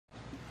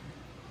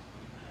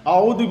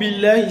أعوذ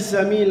بالله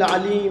السميع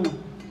العليم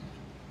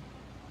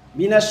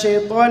من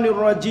الشيطان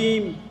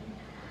الرجيم.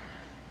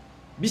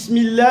 بسم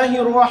الله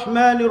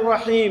الرحمن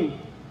الرحيم.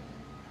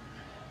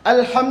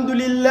 الحمد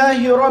لله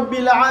رب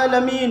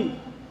العالمين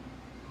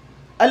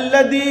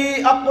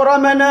الذي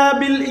أكرمنا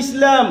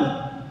بالإسلام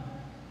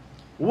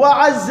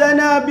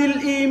وعزنا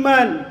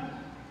بالإيمان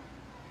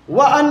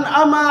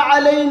وأنعم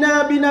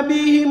علينا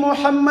بنبيه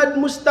محمد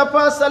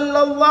مصطفى صلى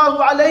الله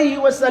عليه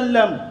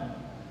وسلم،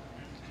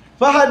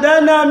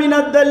 فهدانا من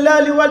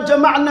الضلال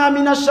وجمعنا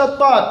من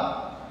الشتات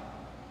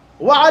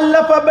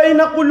وألف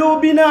بين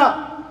قلوبنا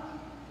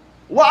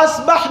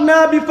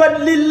وأصبحنا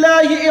بفضل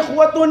الله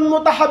إخوة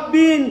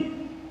متحبين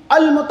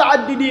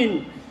المتعددين.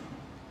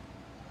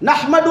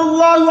 نحمد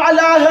الله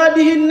على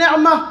هذه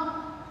النعمة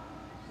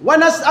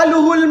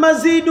ونسأله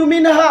المزيد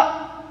منها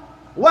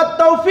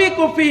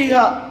والتوفيق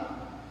فيها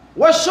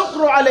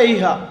والشكر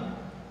عليها.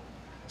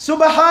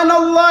 سبحان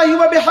الله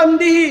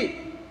وبحمده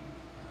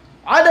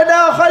عدد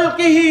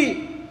خلقه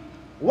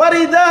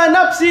ورضا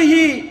نفسه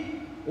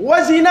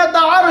وزنة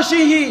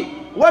عرشه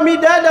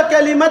ومداد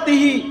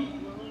كلمته.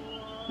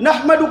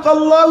 نحمدك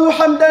الله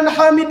حمدا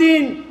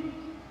حامدين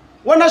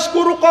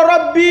ونشكرك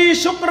ربي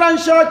شكرا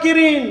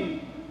شاكرين.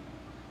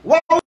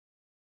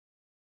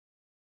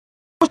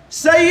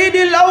 سيد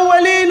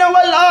الأولين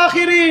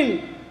والآخرين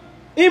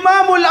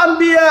إمام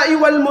الأنبياء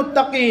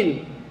والمتقين.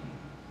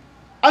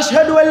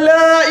 أشهد أن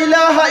لا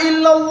إله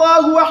إلا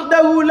الله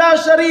وحده لا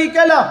شريك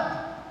له،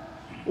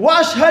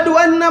 وأشهد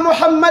أن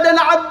محمدا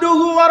عبده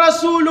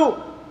ورسوله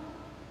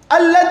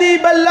الذي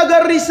بلغ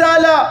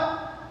الرسالة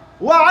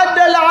وعد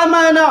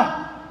الأمانة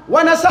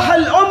ونصح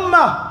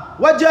الأمة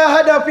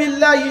وجاهد في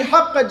الله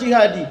حق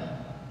جهاده.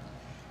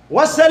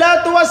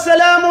 والصلاة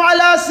والسلام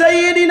على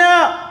سيدنا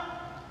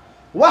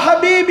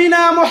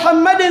وحبيبنا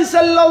محمد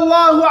صلى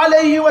الله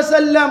عليه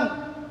وسلم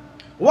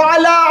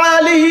وعلى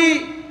آله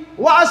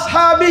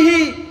وأصحابه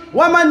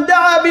ومن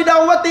دعا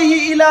بدعوته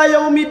إلى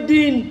يوم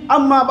الدين.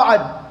 أما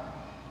بعد،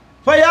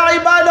 فيا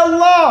عباد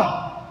الله،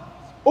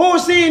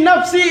 أوصي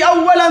نفسي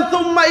أولا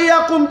ثم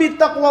إياكم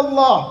بالتقوى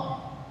الله.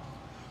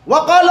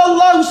 وقال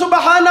الله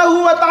سبحانه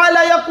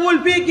وتعالى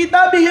يقول في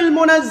كتابه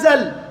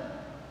المنزل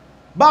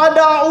بعد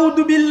أعوذ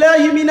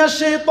بالله من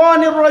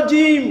الشيطان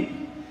الرجيم: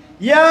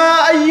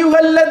 يا أيها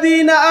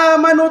الذين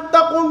آمنوا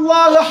اتقوا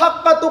الله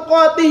حق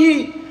تقاته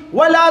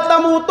ولا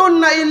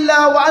تموتن إلا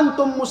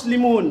وأنتم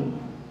مسلمون.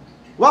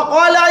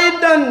 وقال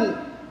أيضا: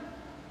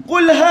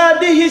 قل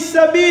هذه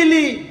السبيل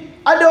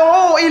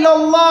أدعو إلى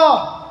الله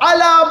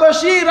على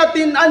بشيرة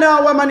أنا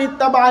ومن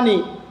اتبعني.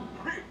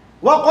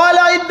 وقال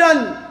أيضا: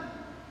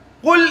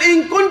 قل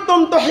إن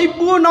كنتم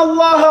تحبون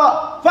الله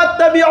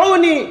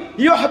فاتبعوني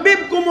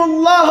يحببكم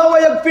الله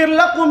ويغفر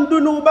لكم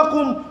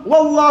ذنوبكم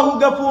والله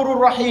غفور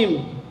رحيم.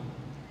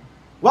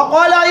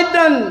 وقال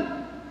أيضا: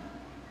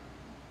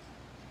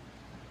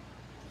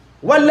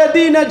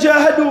 والذين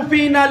جاهدوا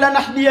فينا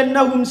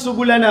لنهدينهم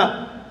سبلنا.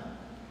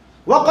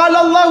 وقال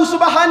الله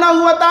سبحانه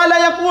وتعالى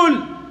يقول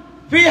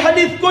في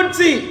حديث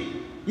قدسي: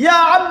 يا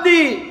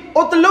عبدي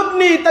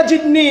اطلبني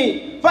تجدني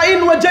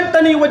فإن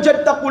وجدتني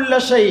وجدت كل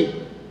شيء.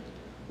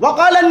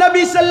 وقال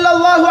النبي صلى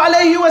الله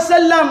عليه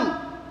وسلم: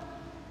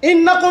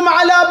 إنكم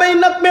على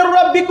بينة من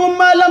ربكم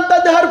ما لم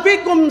تظهر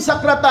فيكم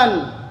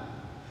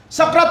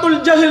سكرة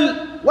الجهل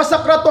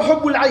وسكرة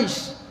حب العيش،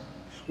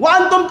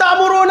 وأنتم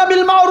تأمرون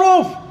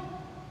بالمعروف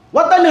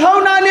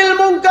وتنهون عن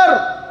المنكر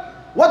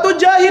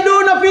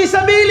وتجاهدون في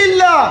سبيل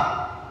الله،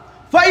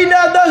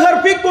 فإذا ظهر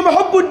فيكم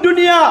حب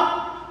الدنيا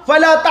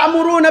فلا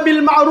تأمرون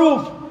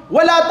بالمعروف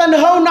ولا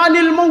تنهون عن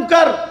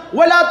المنكر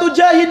ولا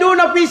تجاهدون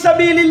في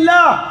سبيل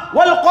الله،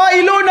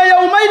 والقائلون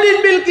يومئذ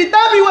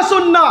بالكتاب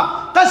والسنة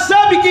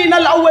كالسابقين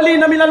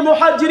الأولين من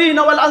المهاجرين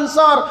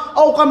والأنصار،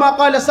 أو كما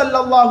قال صلى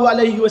الله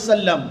عليه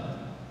وسلم.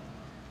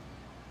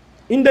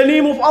 In the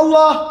name of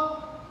Allah,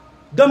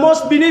 the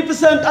most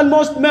beneficent and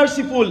most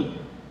merciful,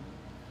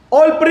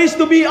 all praise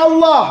to be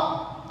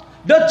Allah,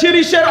 the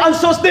cherisher and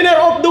sustainer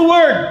of the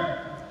world,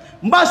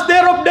 master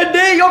of the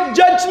day of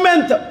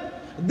judgment.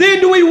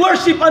 Did we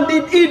worship and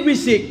indeed we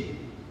seek.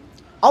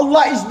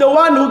 Allah is the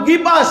one who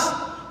gives us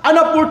an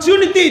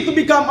opportunity to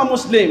become a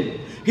Muslim.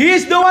 He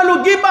is the one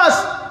who gives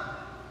us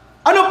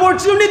an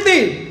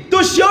opportunity to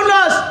show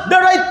us the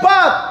right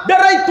path, the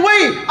right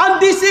way,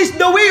 and this is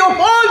the way of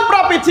all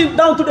prophets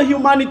down to the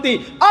humanity,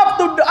 up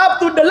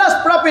to the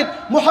last prophet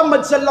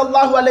Muhammad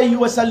sallallahu alaihi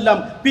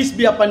wasallam, peace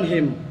be upon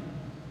him.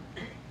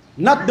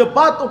 Not the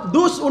path of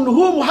those on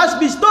whom has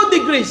bestowed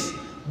the grace,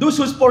 those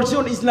whose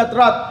portion is not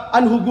wrath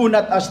and who go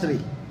not astray.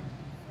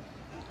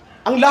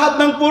 Ang lahat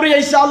ng puri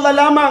ay sa Allah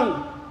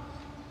lamang,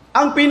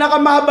 ang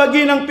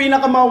pinakamahabagi ng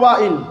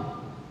pinakamawain,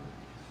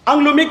 ang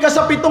lumikha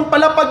sa 7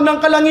 palapag ng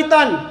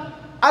kalangitan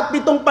at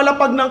 7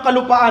 palapag ng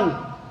kalupaan,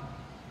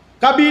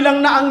 kabilang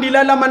na ang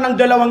nilalaman ng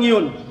 2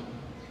 yun.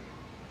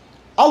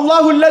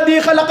 Allahu alladhi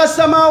khalaqa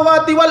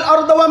as-samawati wal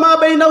arda wa ma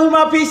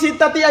bainahuma fi 6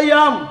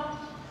 ayyam.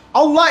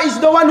 Allah is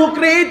the one who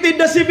created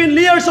the 7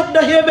 layers of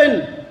the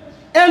heaven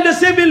and the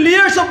 7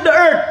 layers of the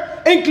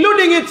earth,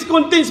 including it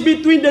contains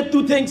between the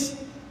 2 things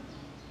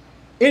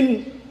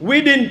in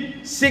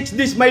within 6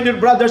 days, my dear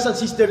brothers and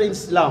sisters in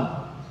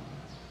Islam.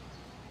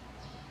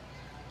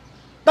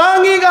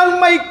 Tanging ang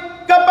may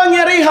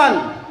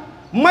kapangyarihan,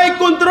 may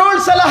kontrol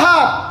sa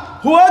lahat,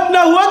 huwag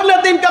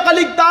natin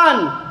kakaligtaan,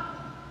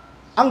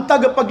 ang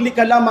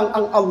tagapaglikha lamang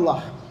ang Allah.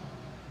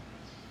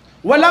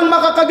 Walang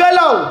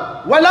makakagalaw,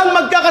 walang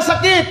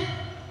magkakasakit,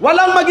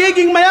 walang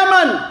magiging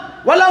mayaman,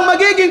 walang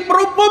magiging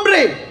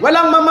pobre,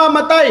 walang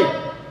mamamatay,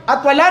 at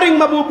wala ring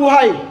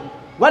mabubuhay.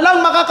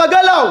 Walang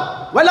makakagalaw,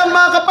 walang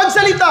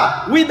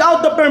makakapagsalita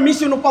without the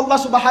permission of Allah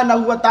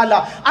subhanahu wa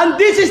ta'ala. And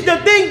this is the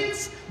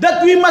things that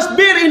we must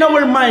bear in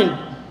our mind,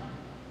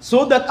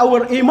 so that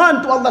our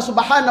iman to Allah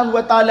subhanahu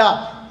wa ta'ala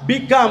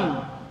become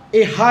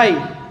a high.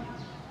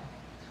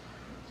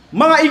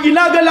 Mga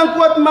iginagalang ko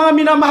at mga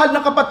minamahal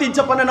na kapatid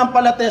sa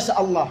pananampalataya sa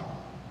Allah,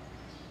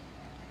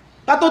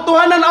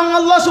 katotohanan ang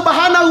Allah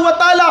subhanahu wa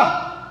ta'ala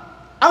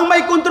ang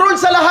may kontrol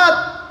sa lahat,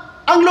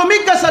 ang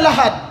lumikha sa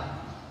lahat.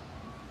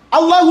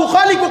 Allahu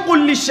khaliqu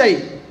kulli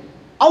shay.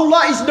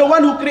 Allah is the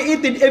one who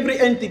created every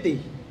entity.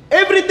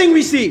 Everything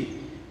we see,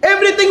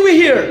 everything we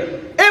hear,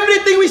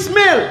 everything we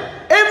smell,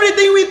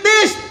 everything we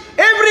taste,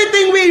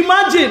 everything we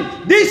imagine,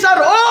 these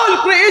are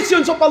all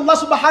creations of Allah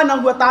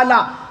subhanahu wa ta'ala.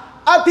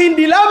 At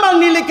hindi lamang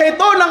nilikha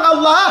ito ng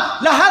Allah,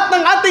 lahat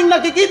ng ating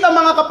nakikita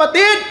mga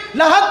kapatid,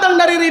 lahat ng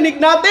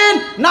naririnig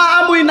natin,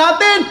 naamoy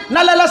natin,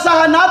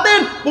 nalalasahan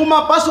natin,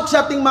 pumapasok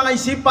sa ating mga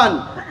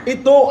isipan.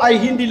 Ito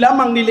ay hindi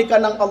lamang nilikha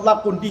ng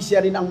Allah, kundi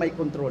siya rin ang may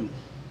kontrol.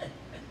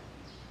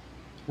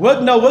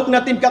 Huwag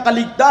natin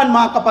kakaligtaan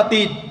mga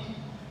kapatid,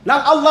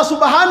 ng Allah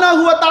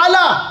subhanahu wa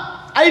ta'ala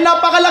ay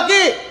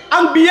napakalaki.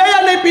 Ang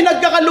biyaya na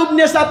pinagkakalob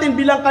niya sa atin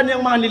bilang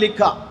kanyang mga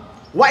nilikha.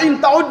 Wa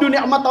in ta'uddu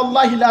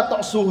ni'matallahi la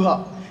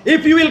tuhsuha.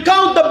 If you will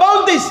count the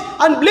bounties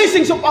and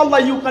blessings of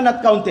Allah, you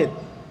cannot count it.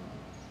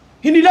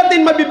 Hindi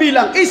natin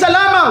mabibilang. Isa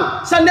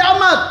lamang sa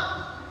ni'mat,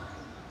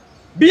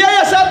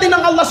 biyaya sa atin ng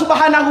Allah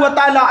subhanahu wa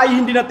ta'ala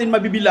ay hindi natin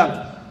mabibilang.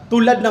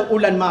 Tulad ng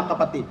ulan mga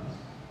kapatid.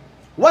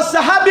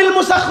 Was-sahabil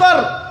musakhkhar,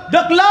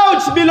 the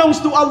clouds belongs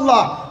to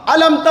Allah.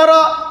 Alam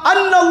tara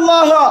anna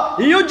Allah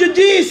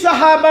yujji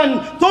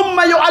sahaban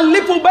thumma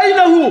yu'allifu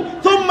bainahu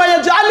thumma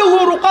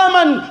yaj'aluhu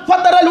ruqaman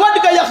fatara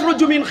al-wadqa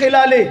yakhruju min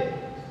khilalihi.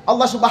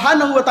 Allah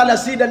subhanahu wa ta'ala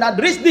said and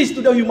address this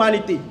to the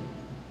humanity.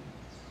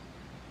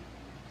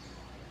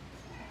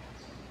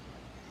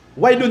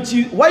 Why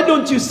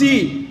don't you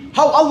see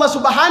how Allah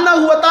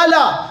subhanahu wa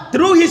ta'ala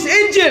through his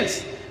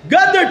angels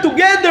gather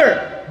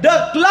together the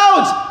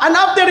clouds, and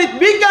after it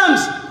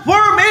becomes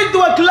form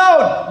into a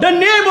cloud, the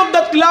name of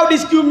that cloud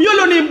is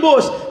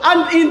cumulonimbus,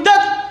 and in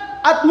that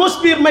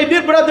atmosphere, my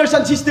dear brothers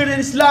and sisters in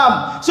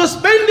Islam,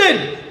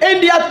 suspended in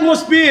the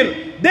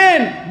atmosphere,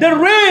 then the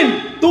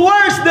rain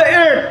towards the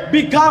earth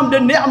become the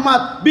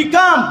ni'mat,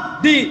 become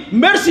the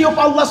mercy of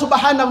Allah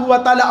subhanahu wa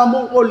ta'ala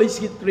among all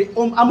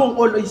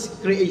his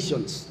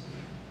creations.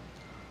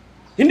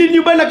 Hindi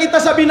niyo ba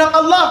nakita sabi ng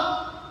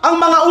Allah ang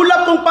mga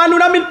ulap kung paano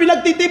namin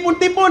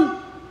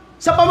pinagtitipon-tipon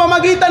sa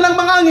pamamagitan ng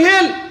mga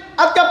anghel,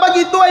 at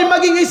kapag ito ay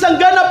maging isang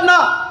ganap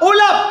na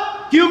ulap,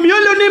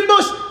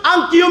 cumulonimbus,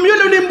 ang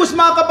cumulonimbus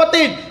mga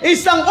kapatid,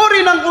 isang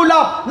uri ng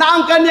ulap na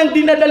ang kanyang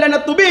dinadala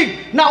na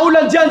tubig na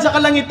ulan dyan sa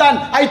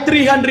kalangitan ay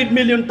 300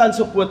 million tons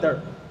of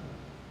water.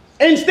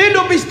 Instead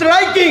of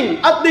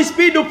striking at the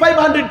speed of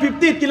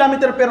 550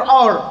 km per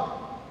hour,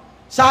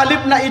 sa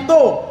halip na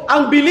ito,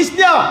 ang bilis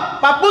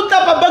niya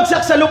papunta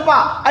pabagsak sa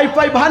lupa ay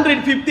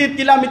 550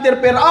 km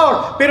per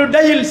hour. Pero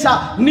dahil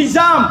sa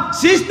nizam,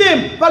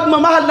 system,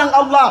 pagmamahal ng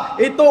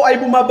Allah, ito ay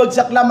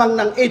bumabagsak lamang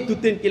ng 8 to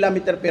 10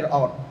 km per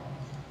hour.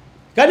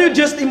 Can you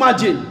just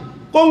imagine?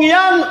 Kung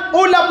yang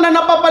ulap na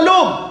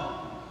napapalog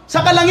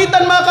sa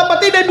kalangitan mga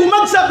kapatid ay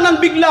bumagsak ng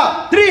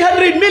bigla,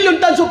 300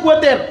 million tons of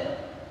water,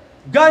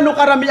 gaano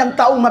karami ang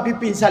taong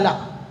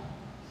mapipinsala?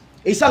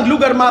 Isang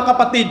lugar mga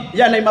kapatid,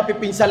 yan ay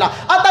mapipinsala.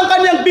 At ang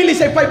kanyang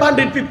bilis ay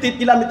 550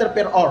 km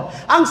per hour.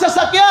 Ang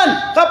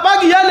sasakyan,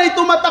 kapag yan ay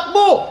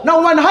tumatakbo ng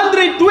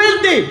 120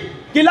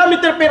 km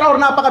per hour,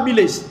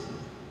 napakabilis.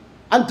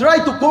 And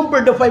try to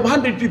compare the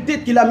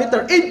 550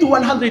 km into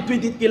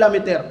 120 km.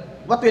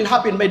 What will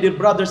happen, my dear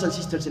brothers and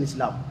sisters in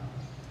Islam?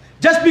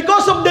 Just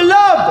because of the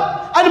love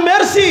and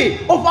mercy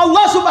of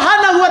Allah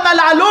subhanahu wa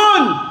ta'ala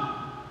alone,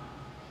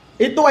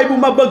 ito ay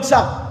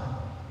bumabagsak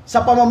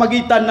sa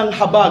pamamagitan ng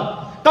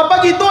habag.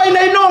 Kapag ito ay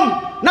nainom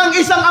ng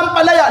isang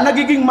ampalaya,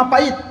 nagiging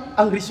mapait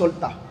ang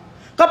resulta.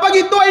 Kapag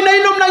ito ay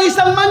nainom ng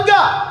isang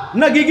mangga,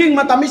 nagiging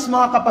matamis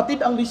mga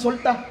kapatid ang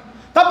resulta.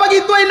 Kapag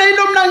ito ay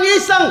nainom ng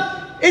isang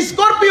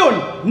scorpion,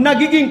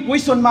 nagiging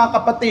poison mga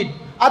kapatid.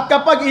 At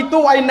kapag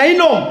ito ay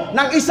nainom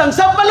ng isang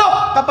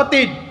sampalok,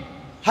 kapatid,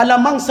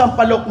 halamang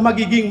sampalok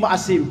magiging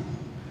maasim.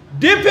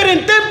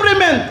 Different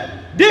temperament,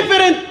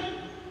 different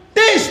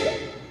taste.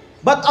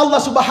 But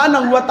Allah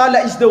subhanahu wa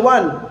ta'ala is the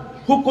one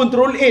who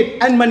control it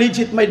and manage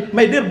it, my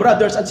dear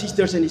brothers and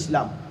sisters in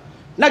Islam.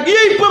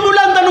 Nagyay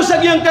pamulan tanu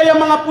sagyang kaya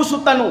mga puso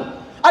tanu.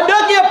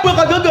 Adagi apa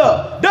kagaga,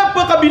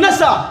 dapa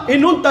kabinasa,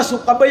 inunta su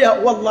kabaya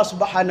wallah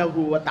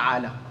subhanahu wa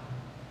ta'ala.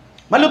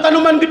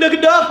 Malutanuman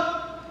geda-geda,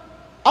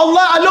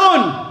 Allah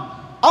alone,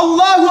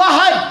 Allahu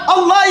ahad,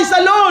 Allah is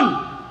alone.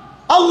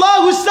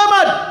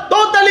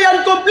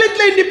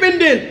 completely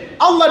independent.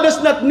 Allah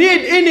does not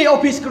need any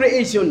of His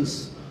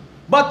creations.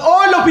 But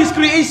all of His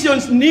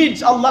creations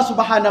needs Allah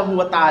subhanahu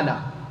wa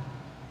ta'ala.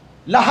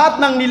 Lahat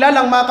ng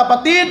nilalang mga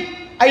kapatid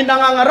ay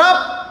nangangarap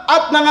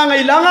at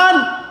nangangailangan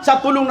sa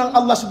tulong ng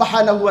Allah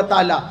subhanahu wa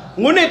ta'ala.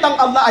 Ngunit ang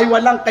Allah ay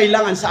walang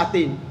kailangan sa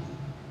atin.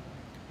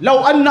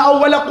 Law anna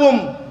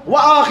awwalakum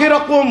wa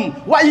akhirakum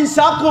wa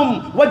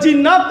insakum wa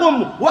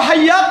jinnakum wa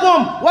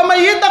hayyakum wa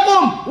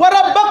mayyitakum wa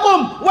rabbakum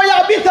wa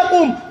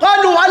ya'bithakum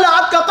qalu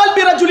ala atka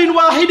qalbi rajulin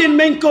wahidin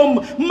minkum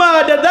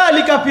ma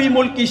dadhalika fi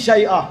mulki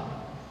syai'a.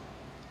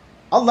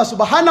 Allah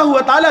subhanahu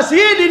wa ta'ala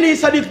said in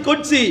His hadith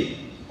Qudsi,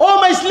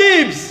 "O my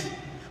slaves,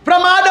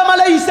 from Adam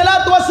alayhi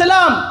salatu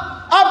wasalam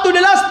up to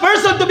the last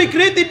person to be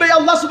created by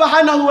Allah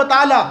subhanahu wa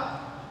ta'ala,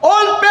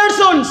 all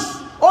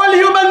persons, all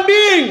human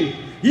beings,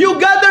 you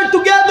gather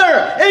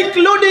together,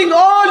 including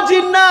all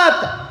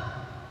jinnat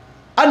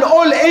and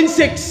all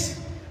insects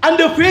and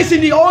the fish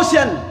in the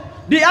ocean,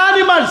 the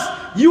animals,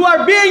 you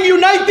are being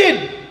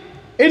united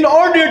in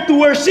order to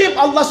worship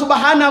Allah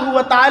subhanahu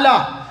wa ta'ala,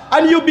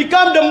 and you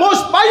become the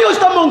most pious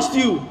amongst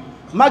you.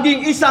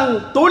 Maging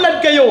isang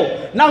tulad kayo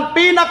ng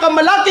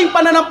pinakamalaking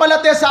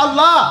pananampalataya sa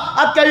Allah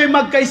at kayo'y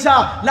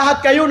magkaisa.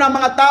 Lahat kayo ng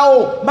mga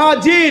tao, mga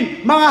jin,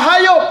 mga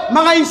hayop,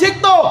 mga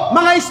insekto,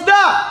 mga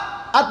isda,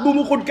 at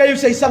bumukod kayo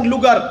sa isang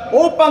lugar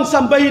upang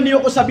sambahin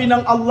niyo ko, sabi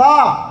ng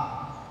Allah,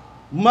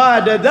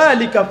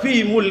 madadhalika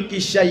fi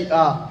mulki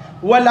syai'a.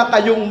 Wala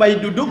kayong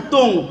may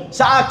dudugtong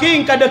sa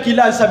aking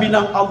kadakilan, sabi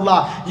ng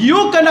Allah.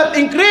 You cannot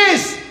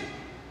increase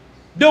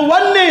the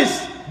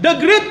oneness, the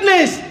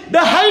greatness, the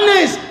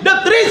highness, the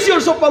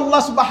treasures of Allah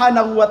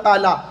subhanahu wa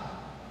ta'ala.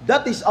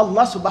 That is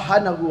Allah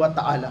subhanahu wa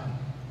ta'ala.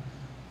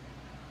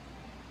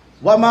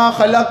 وَمَا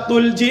خَلَقْتُ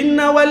الْجِنَّ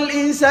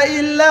وَالْإِنسَ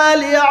إِلَّا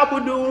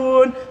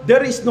لِيَعْبُدُونَ. There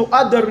is no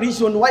other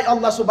reason why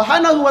Allah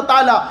subhanahu wa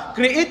ta'ala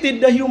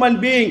created the human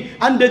being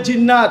and the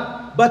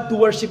jinnat but to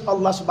worship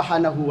Allah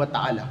subhanahu wa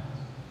ta'ala.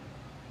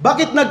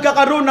 Bakit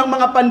nagkakaroon ng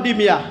mga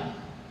pandemya?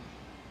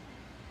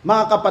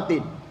 Mga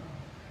kapatid,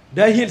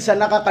 dahil sa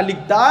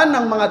nakakaligtaan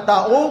ng mga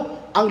tao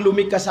ang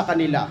lumika sa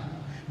kanila.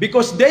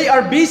 Because they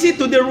are busy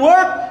to their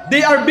work,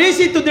 they are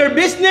busy to their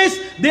business,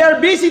 they are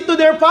busy to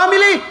their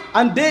family,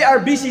 and they are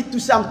busy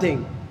to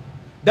something.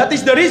 That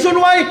is the reason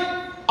why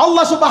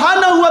Allah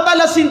subhanahu wa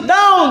ta'ala sent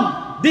down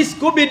this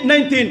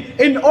COVID-19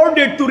 in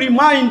order to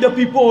remind the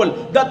people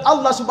that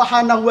Allah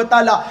subhanahu wa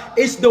ta'ala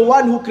is the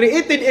one who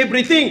created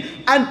everything.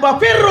 And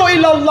pafirru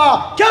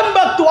ilallah, come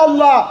back to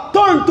Allah,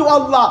 turn to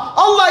Allah.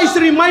 Allah is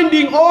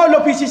reminding all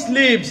of His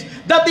slaves.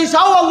 That is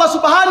how Allah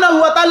subhanahu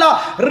wa ta'ala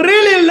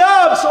really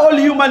loves all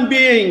human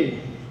beings.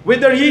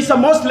 Whether he is a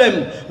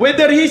Muslim,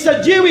 whether he is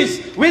a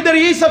Jewish, whether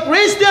he is a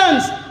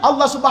Christian,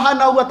 Allah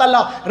subhanahu wa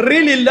ta'ala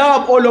really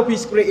love all of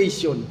His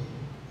creation.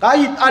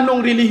 Kahit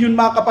anong relihiyon,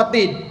 mga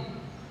kapatid,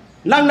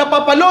 nang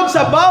napapalob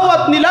sa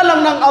bawat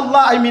nilalang ng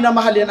Allah ay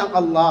minamahal yan ang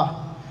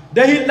Allah.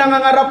 Dahil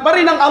nangangarap pa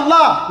rin ang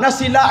Allah na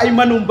sila ay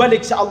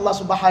manumbalik sa Allah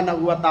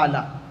subhanahu wa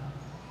ta'ala.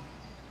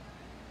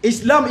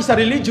 Islam is a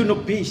religion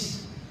of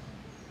peace.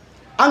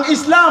 Ang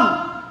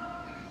Islam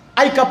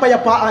ay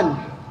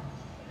kapayapaan.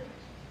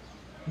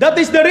 That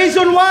is the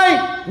reason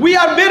why we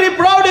are very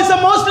proud as a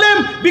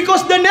Muslim,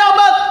 because the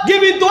ni'mat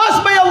given to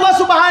us by Allah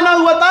subhanahu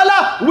wa ta'ala,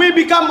 we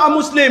become a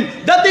Muslim.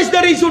 That is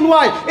the reason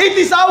why it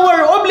is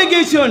our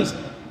obligations,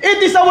 it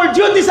is our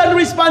duties and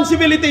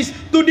responsibilities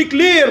to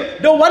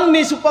declare the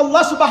oneness of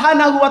Allah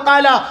subhanahu wa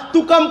ta'ala,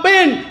 to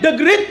campaign the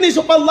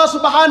greatness of Allah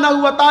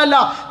subhanahu wa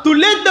ta'ala, to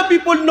let the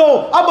people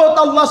know about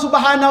Allah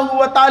subhanahu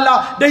wa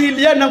ta'ala, dahil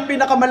yan ang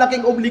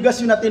pinakamalaking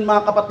obligasyon natin,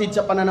 mga kapatid,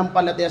 sa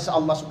pananampalataya sa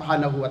Allah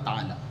subhanahu wa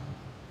ta'ala.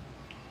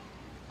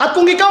 At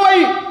kung ikaw ay,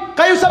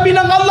 kayo sabi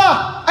ng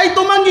Allah, ay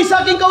tumanggi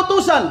sa aking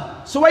kautusan,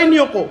 suwain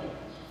niyo ko.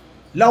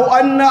 Law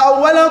anna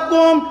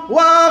awwalakum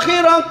wa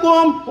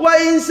akhirakum wa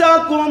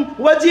insakum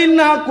wa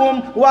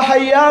jinnakum wa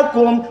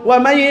hayyakum wa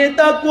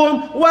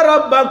mayyitakum wa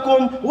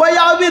rabbakum wa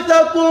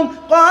ya'bithakum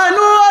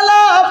qalu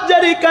ala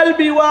afjari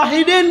kalbi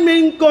wahidin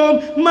minkum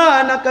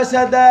ma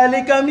nakasa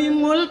dhalika min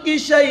mulki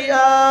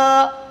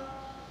syai'a.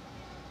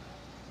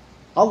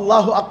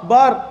 Allahu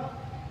Akbar.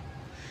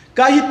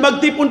 Kahit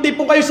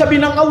magtipon-tipon kayo,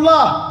 sabi ng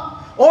Allah,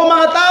 o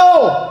mga tao,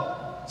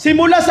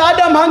 simula sa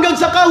Adam hanggang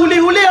sa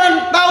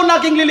kahuli-hulihan tao na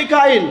aking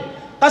lilikhain,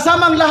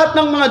 kasamang lahat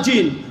ng mga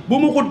jin,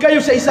 bumukod kayo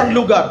sa isang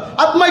lugar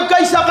at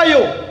magkaisa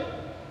kayo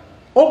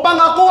upang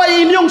ako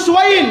ay inyong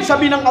suwayin,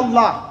 sabi ng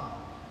Allah.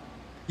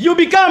 You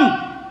become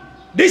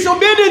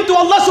disobedient to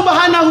Allah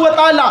subhanahu wa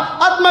ta'ala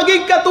at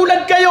maging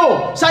katulad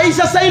kayo sa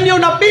isa sa inyo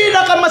na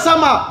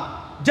pinakamasama,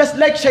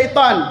 just like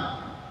shaitan.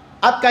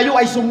 At kayo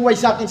ay sumuway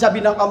sa akin,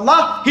 sabi ng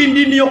Allah,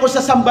 hindi niyo ko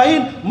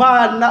sasambahin,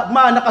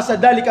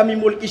 nakasadali kami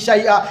mulki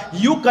syai'a.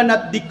 You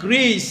cannot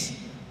decrease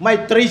my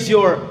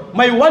treasure,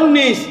 my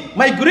oneness,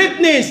 my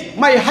greatness,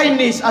 my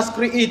highness as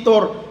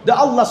creator, the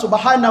Allah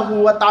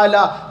subhanahu wa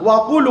ta'ala.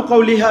 Wa aqulu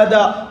qawli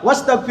hada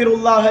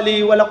wastaghfirullaha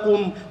li wa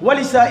lakum wa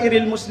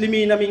lisairil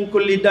muslimina min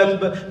kulli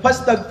dhanb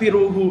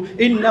fastaghfiruhu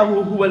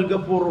innahu huwal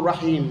ghafurur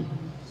rahim.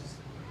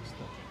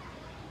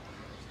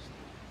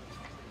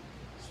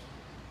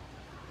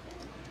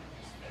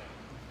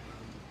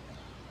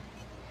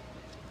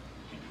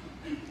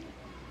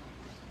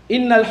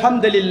 Innal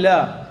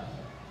hamdalillah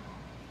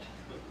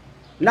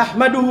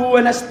nahmaduhu wa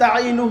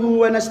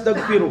nasta'inuhu wa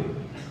nastaghfiruh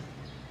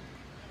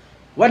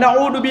wa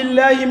na'udzu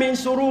billahi min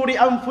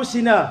sururi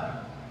anfusina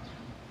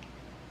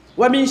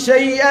wa min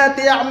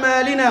sayyiati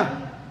a'malina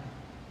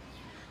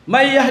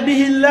may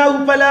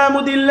yahdihillahu fala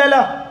mudilla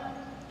lahu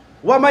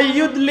wa may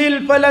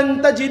yudlil falan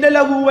tajida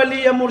lahu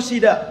waliyyan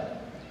murshida.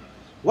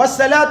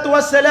 Wassalatu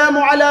wassalamu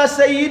ala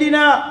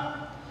sayyidina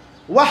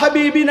wa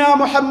habibina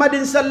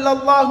Muhammadin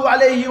sallallahu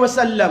alaihi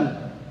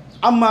wasallam.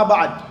 Amma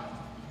ba'd.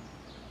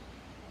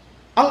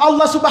 Ang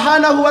Allah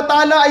subhanahu wa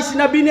ta'ala ay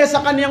sinabi niya sa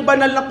kaniyang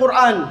banal na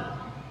Quran.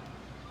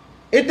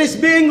 It is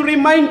being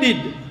reminded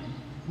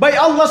by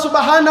Allah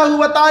subhanahu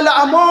wa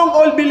ta'ala among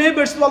all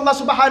believers to Allah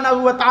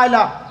subhanahu wa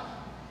ta'ala.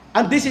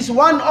 And this is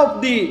one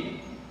of the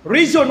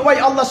reason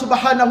why Allah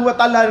subhanahu wa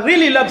ta'ala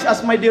really loves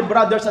us, my dear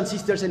brothers and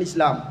sisters in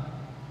Islam.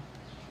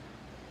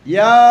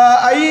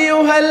 Ya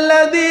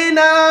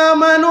ayyuhalladhina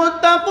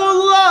amanu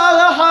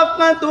taqullaha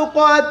haqqa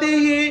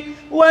tuqatih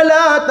wa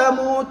la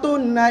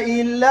tamutunna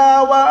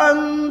illa wa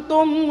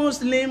antum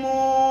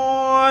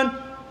muslimun.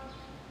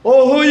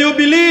 Oh, who you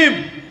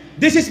believe,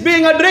 this is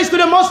being addressed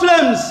to the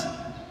Muslims.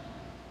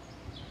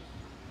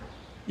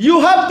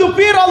 You have to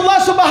fear Allah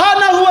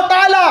subhanahu wa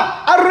ta'ala,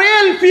 a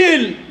real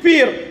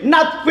fear,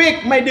 not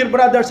fake, my dear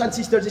brothers and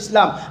sisters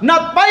Islam,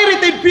 not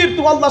pirated fear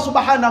to Allah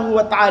subhanahu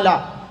wa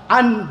ta'ala.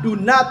 And do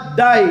not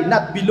die,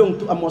 not belong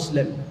to a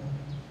Muslim.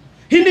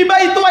 Hindi ba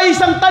ito ay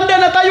isang tanda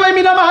na tayo ay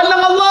minamahal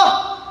ng Allah?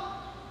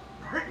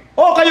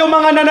 O kayo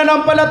mga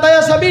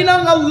nananampalataya, sabi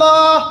ng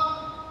Allah,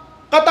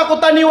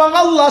 katakutan niyo ang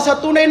Allah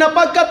sa tunay na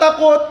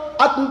pagkatakot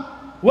at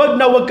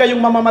wag kayong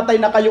mamamatay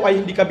na kayo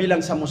ay hindi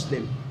kabilang sa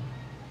Muslim.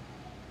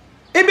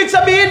 Ibig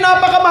sabihin,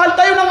 napakamahal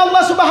tayo ng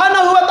Allah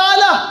subhanahu wa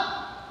ta'ala.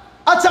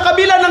 At sa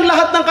kabila ng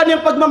lahat ng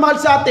kanyang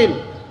pagmamahal sa atin,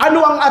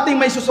 ano ang ating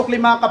may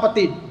susukli mga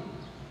kapatid?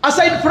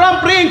 Aside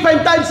from praying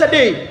 5 times a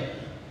day,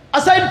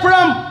 aside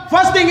from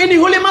fasting in the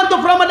holy month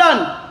of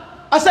Ramadan,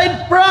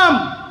 aside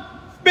from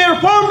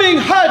performing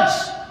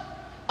Hajj,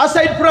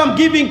 aside from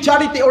giving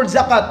charity or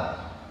zakat,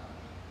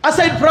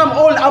 aside from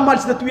all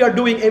amals that we are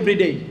doing every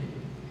day,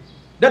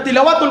 the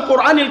tilawatul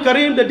Quranil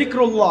Karim, the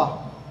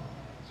dhikrullah.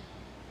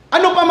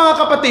 Ano pa mga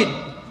kapatid?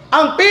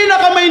 Ang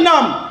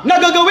pinakamainam na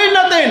gagawin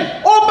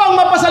natin upang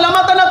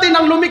mapasalamatan natin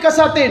ang lumikas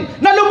sa atin,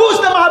 na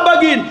lubos na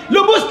mahabagin,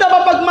 lubos na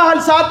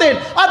mapagmahal sa atin,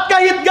 at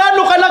kahit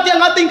gaano kalaki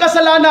ang ating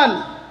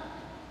kasalanan,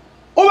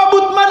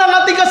 umabot man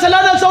ang ating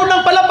kasalanan sa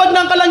unang palapag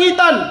ng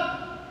kalangitan.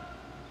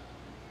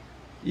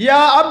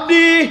 Ya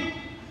abdi,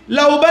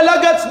 law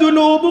balagats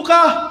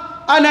dunubuka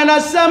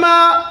ananas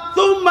sama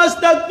thumma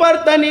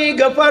astaghfartani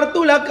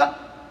ghafartu laka.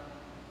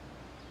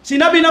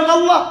 Sinabi ng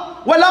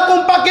Allah, wala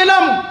kong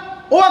pakialam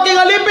o aking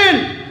alipin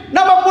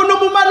na mapuno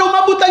mo man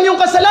umabot ang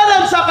iyong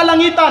kasalanan sa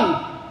kalangitan.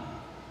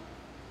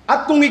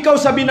 At kung ikaw,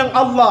 sabi ng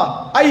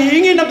Allah, ay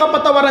hingi ng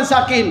kapatawaran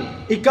sa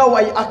akin, ikaw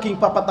ay aking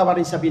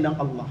papatawarin, sabi ng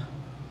Allah.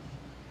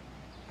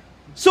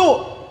 So,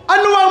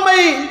 ano ang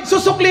may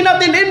susukli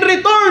natin in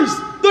returns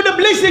to the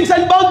blessings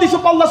and bounties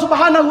of Allah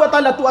subhanahu wa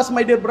ta'ala to us,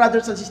 my dear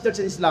brothers and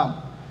sisters in Islam?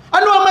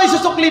 Ano ang may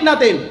susukli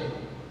natin?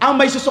 Ang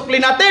may susukli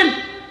natin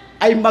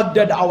ay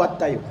magdadaawat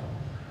tayo.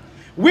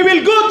 We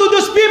will go to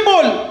those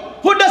people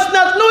who does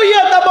not know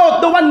yet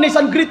about the oneness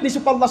and greatness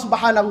of Allah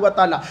subhanahu wa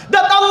ta'ala.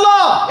 That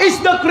Allah is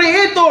the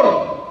creator.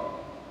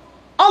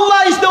 Allah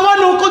is the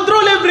one who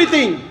control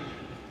everything.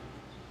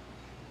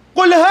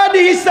 Qul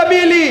hadihi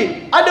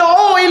sabili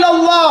ad'u ila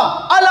Allah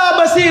ala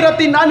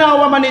basiratin ana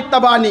wa man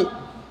ittabani.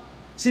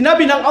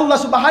 Sinabi ng Allah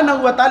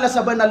subhanahu wa ta'ala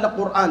sa banal na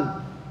Quran,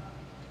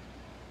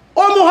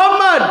 O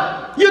Muhammad,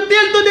 you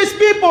tell to these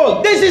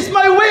people, this is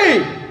my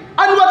way.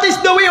 And what is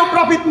the way of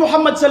Prophet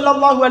Muhammad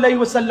sallallahu alaihi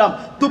wasallam?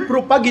 To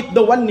propagate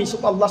the oneness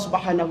of Allah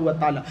subhanahu wa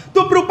ta'ala.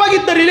 To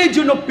propagate the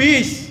religion of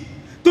peace.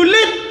 To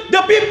let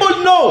the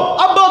people know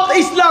about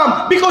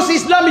Islam, because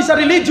Islam is a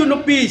religion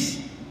of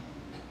peace.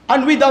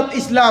 And without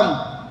Islam,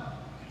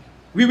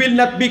 we will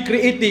not be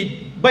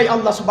created by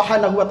Allah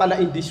subhanahu wa ta'ala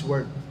in this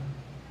world.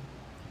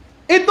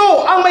 Ito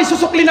ang may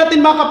susukli natin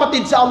mga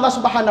kapatid sa Allah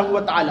subhanahu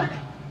wa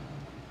ta'ala.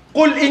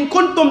 Qul in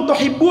kuntum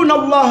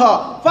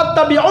tuhibbunallaha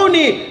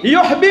fattabi'uni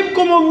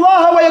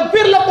yuhibbukumullahu wa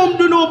yaghfir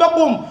lakum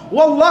dunubakum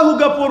wallahu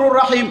ghafurur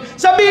rahim.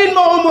 Sabihin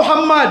mo, O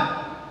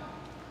Muhammad,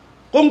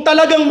 kung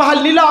talagang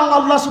mahal nila ang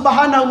Allah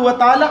subhanahu wa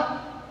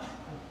ta'ala,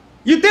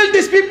 you tell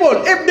these people,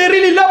 if they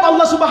really love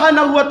Allah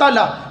subhanahu wa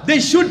ta'ala, they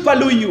should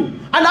follow you.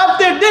 And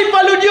after they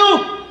followed you,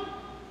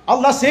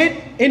 Allah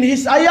said in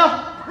His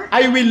ayah,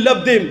 I will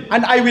love them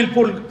and I will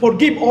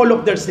forgive all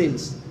of their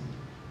sins.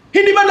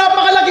 Hindi ba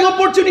napakalaking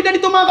opportunity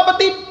dito mga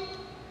kapatid?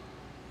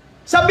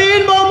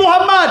 Sabihin mo,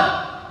 Muhammad,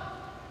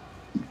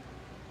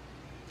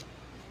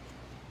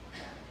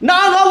 na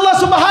ang Allah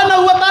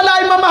subhanahu wa ta'ala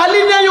ay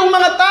mamahalin niya yung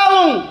mga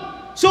taong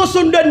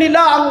susundan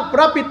nila ang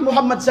Prophet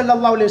Muhammad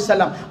sallallahu alaihi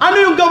wasallam. Ano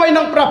yung gawin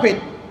ng Prophet?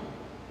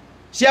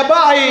 Siya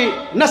ba ay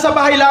nasa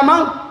bahay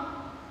lamang?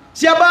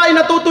 Siya ba ay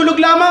natutulog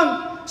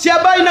lamang?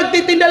 Siya ba ay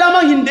nagtitinda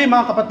lamang? Hindi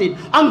mga kapatid.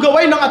 Ang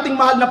gawin ng ating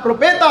mahal na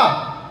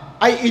propeta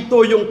ay ito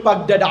yung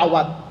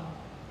pagdadawat.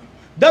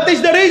 That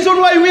is the reason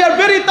why we are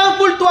very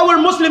thankful to our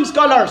Muslim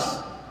scholars.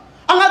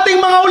 Ang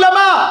ating mga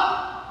ulama,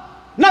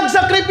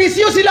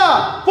 nagsakripisyo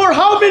sila for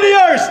how many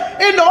years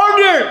in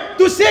order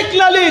to seek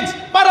knowledge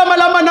para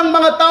malaman ng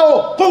mga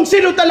tao kung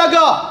sino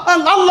talaga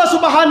ang Allah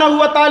subhanahu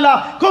wa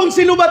ta'ala, kung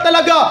sino ba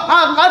talaga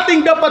ang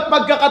ating dapat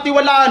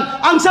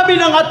pagkakatiwalaan. Ang sabi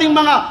ng ating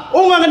mga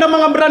ungang na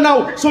mga branaw,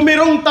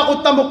 sumirong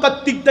takot tamok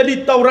at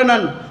tigtadid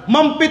tauranan,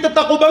 mampitat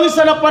ako bangis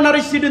sa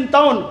napanaresidin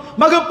taon,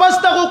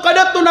 magapasta ko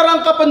kadato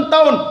narangkapan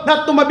taon,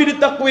 na tumabidit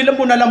ako ilam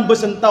mo na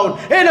lambas ang taon.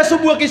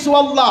 Nasubuha kiso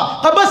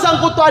Allah,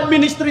 kabasang ko to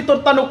administrator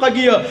tanong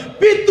kagiya,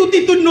 pito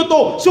titun no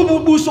to,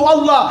 sumubuso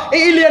Allah,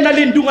 iliya na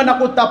lindungan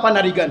ako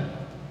tapanarigan.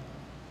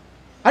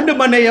 Ando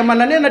man ay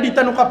yaman na di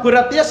tanong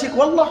kaperatya si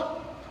Allah.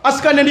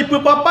 Aska na ni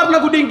pupapar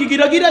na guding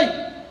gigira-giray.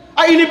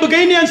 Ay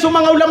inibigay niyan sa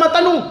mga ulama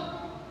tanong.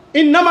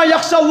 Innama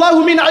yakhshallahu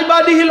min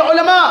ibadihi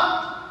ulama.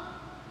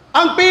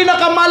 Ang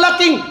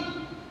pinakamalaking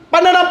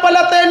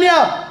pananampalataya niya,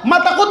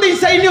 matakutin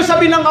sa inyo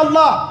sabi ng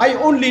Allah, ay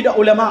only the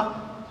ulama.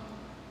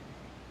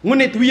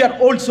 Ngunit we are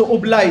also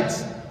obliged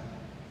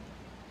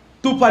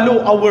to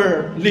follow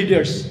our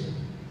leaders.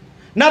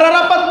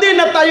 Nararapat din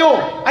na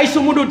tayo ay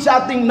sumunod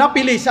sa ating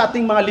napili sa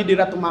ating mga lider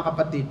at mga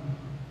kapatid.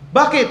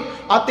 Bakit?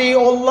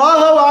 Ati'u Allah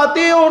wa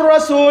ati'u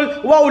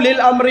Rasul wa ulil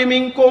amri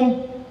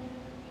minkum.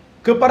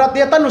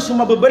 Keparatiatan no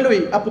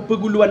sumababaloy apo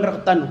paguluan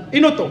rakatan.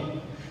 Ino to?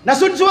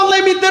 Nasudso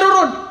Allah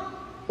miteroron.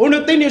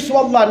 Unutin niyo su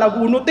Allah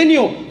nagunutin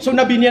niyo. So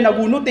nabi niya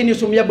nagunutin niyo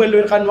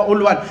sumyabaloy kan wa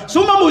ulwan.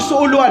 Sumamuso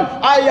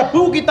ulwan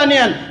ayapu kita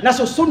niyan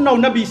nasusunnaw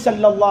Nabi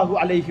sallallahu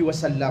alaihi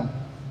wasallam.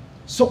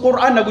 So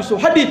Quran naguso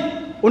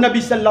hadith o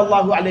Nabi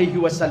sallallahu alaihi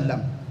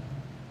wasallam.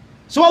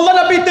 So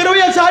Allah nabi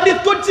teruyan sa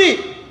hadith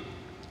qudsi,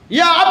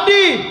 ya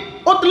abdi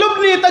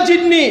utlubni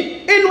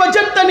tajidni in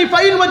wajadtani fa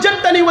in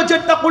wajadtani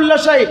wajadta kulla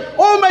shay.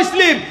 Oh my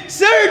slave,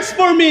 search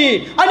for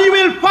me and you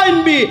will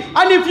find me,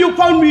 and if you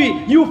found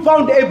me you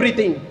found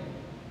everything.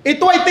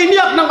 Ito ay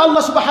tiniyak ng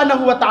Allah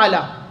subhanahu wa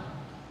ta'ala.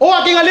 O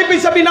aking alipin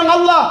sabi ng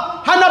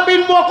Allah,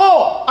 hanapin mo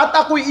ako at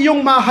ako'y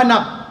iyong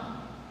mahanap.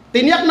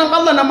 Tiniyak ng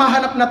Allah na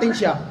mahanap natin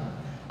siya.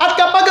 At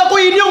kapag ako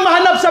inyong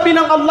mahanap, sabi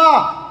ng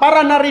Allah,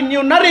 para na rin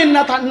yun na rin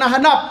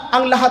nahanap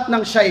ang lahat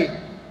ng siya'y.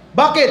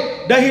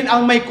 Bakit? Dahil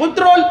ang may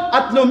kontrol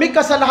at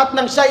lumika sa lahat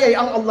ng siya'y ay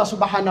ang Allah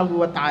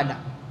subhanahu wa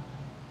ta'ala.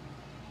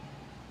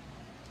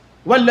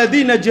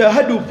 Walladhina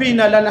jahadu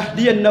fina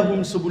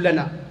lanahdiyannahum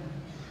subulana.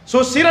 So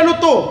sirano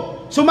to,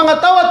 so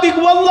mga tawatig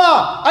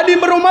wallah, adi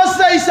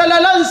marumasay sa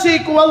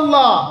lalansi ko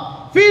Allah.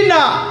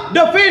 Fina,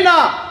 the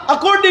fina,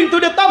 according to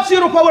the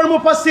tafsir of our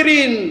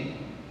mufassirin,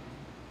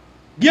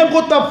 Giyang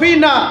ko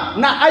tafina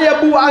na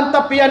ayabuan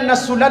tapian na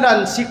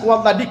sulanan si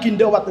kuwalla di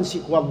kindawatan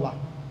si kuwalla.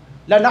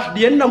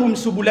 Lanahdiyannahum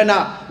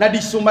subulana na di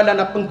sumala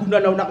na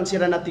panggunanaw na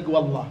kansira na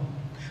tigwalla.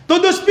 To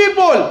those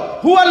people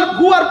who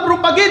are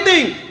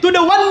propagating to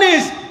the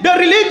oneness, the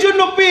religion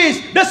of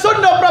peace, the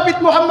sunnah of Prophet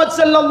Muhammad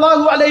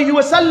sallallahu alaihi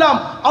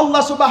wasallam,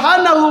 Allah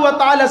subhanahu wa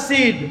ta'ala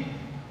said,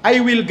 I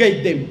will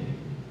guide them.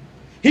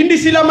 Hindi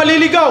sila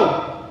maliligaw.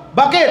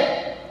 Bakit?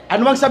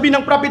 Ano ang sabi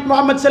ng Prophet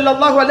Muhammad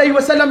sallallahu alaihi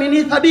wasallam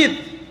in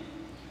hadith?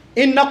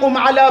 Innakum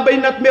ala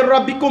bainat min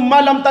rabbikum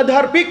malam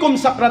tadhar fikum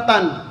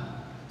sakratan,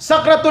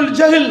 sakratul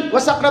jahil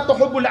wa sakratu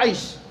hubul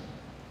aish.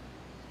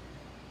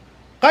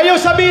 Kayo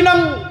sabi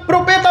ng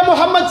Propeta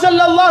Muhammad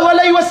sallallahu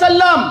alaihi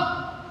wasallam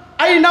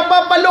ay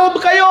napapaloob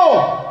kayo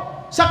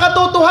sa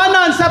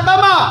katotohanan, sa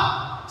tama,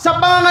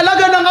 sa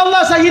pangangalaga ng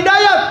Allah, sa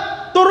hidayat,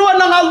 turuan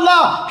ng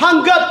Allah,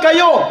 hanggat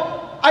kayo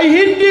ay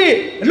hindi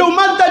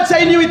lumantad sa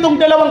inyo itong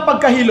dalawang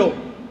pagkahilo.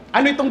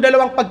 Ano itong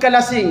dalawang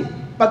pagkalasing,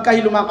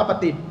 pagkahilo mga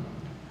kapatid?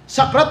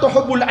 Sakratu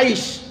hubul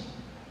aish.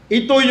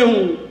 Ito yung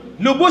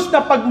lubos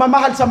na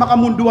pagmamahal sa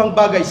makamunduang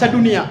bagay sa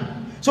dunia.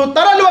 So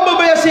tara luwa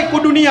babayasi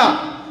ko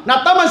dunia.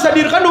 Nataman sa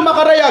dirkano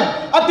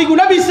makarayag. At igu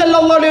Nabi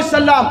sallallahu alaihi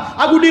wasallam,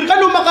 agu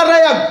dirkano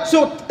makarayag.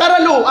 So tara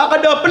lo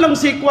akada pelang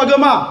si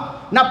kuagama.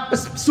 Na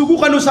sugu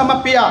kanu sa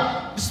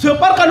mapia.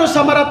 Separ kanu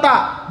sa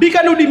marata. Di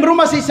kanu di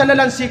merumasi sa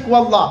lalan si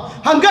kuwalla.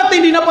 Hanggat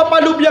hindi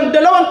napapalub yung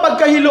dalawang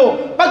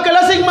pagkahilo,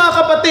 pagkalasing mga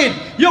kapatid,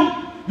 yung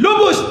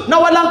lubos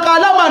na walang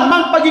kaalaman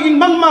mang pagiging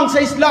mangmang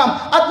sa Islam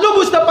at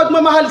lubos na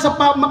pagmamahal sa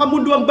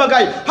makamunduang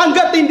bagay,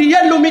 hanggat hindi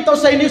yan lumitaw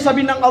sa inyo,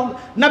 sabi ng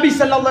Nabi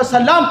sallallahu alaihi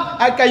wasallam,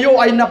 ay kayo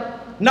ay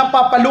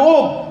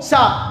napapaloob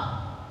sa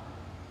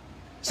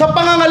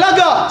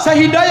pangangalaga sa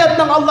hidayat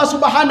ng Allah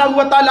subhanahu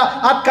wa ta'ala,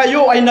 at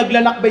kayo ay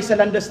naglalakbay sa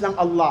landas ng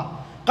Allah.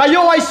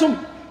 Kayo ay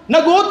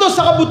nag-uutos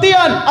sa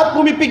kabutihan at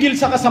pumipigil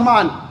sa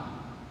kasamaan.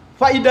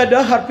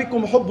 Faidadahar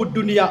fikum hubbud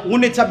dunya.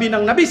 Ngunit sabi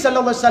ng Nabi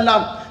sallallahu alaihi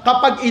wasallam,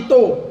 kapag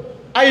ito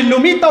ay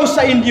lumitaw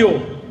sa inyo,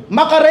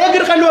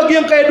 makareagir kaluag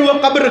yung kaya duwang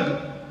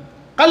kaberg.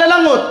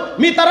 Kalalangot,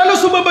 mitaralo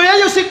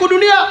subabayayo si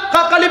kudunia,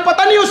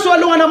 kakalipatan niyo su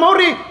alungan na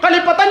mauri,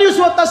 kalipatan niyo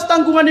su atas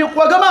tanggungan niyo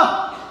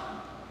kuagama,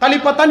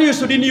 kalipatan niyo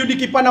su diniyo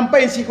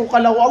dikipanampayin si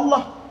kukalaw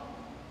Allah.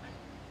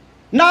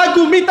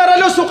 Nagu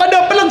mitaralo su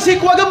kada palang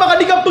si kuagama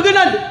kadiga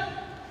peganad.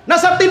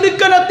 Nasa tindig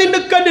ka na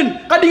tindig ka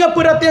din, kadiga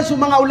perhatian su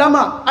mga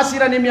ulama,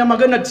 asiran niya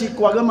maganad si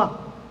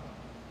kuagama.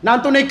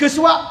 Nanto na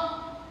ikeswa,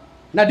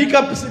 na di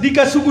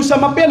ka sugo sa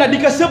mapya, na di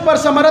ka separ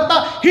sa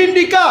marata,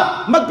 hindi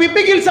ka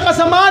magpipigil sa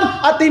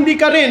kasamaan at hindi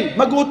ka rin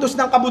mag-utos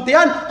ng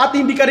kabutihan at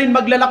hindi ka rin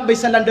maglalakbay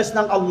sa landas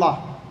ng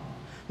Allah.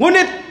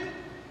 Ngunit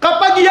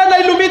kapag yan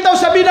ay lumitaw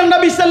sa ng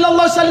Nabi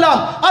sallallahu alaihi wasallam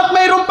at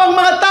mayroon pang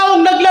mga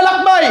taong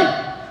naglalakbay,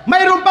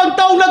 mayroon pang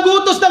taong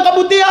nag-utos ng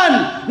kabutihan,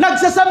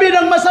 nagsasabi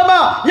ng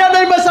masama, yan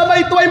ay masama,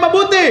 ito ay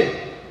mabuti,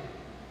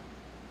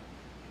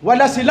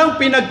 wala silang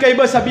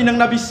pinagkaiba, sabi ng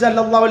Nabi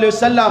sallallahu alaihi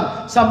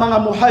wasallam, sa mga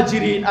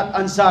muhajirin at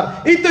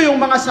ansar. Ito yung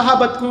mga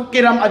sahabat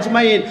kiram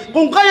ajmain.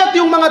 Kung kaya't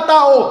yung mga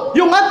tao,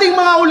 yung ating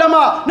mga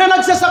ulama na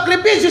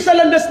nagsasakripisyo sa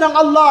landas ng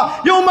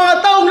Allah, yung mga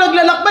taong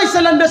naglalakbay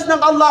sa landas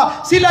ng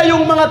Allah, sila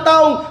yung mga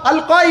taong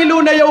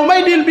alqailuna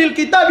yawmaidin bil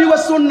kitabi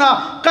was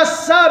sunnah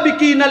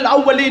kasabiqin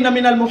al-awwalina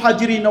minal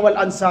muhajirin wal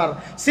ansar.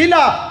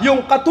 Sila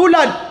yung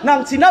katulad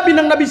ng sinabi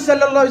ng Nabi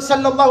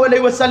sallallahu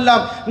alaihi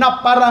wasallam na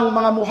parang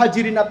mga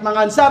muhajirin at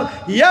mga ansar.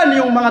 Yan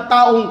yung mga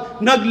taong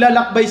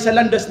naglalakbay sa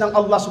landas ng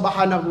Allah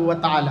subhanahu wa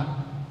ta'ala.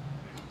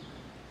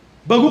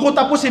 Bago ko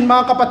tapusin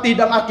mga kapatid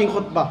ang aking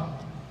khutbah,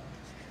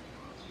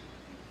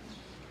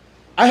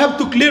 I have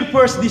to clear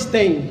first this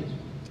thing.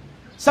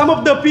 Some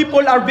of the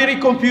people are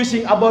very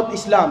confusing about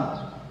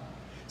Islam.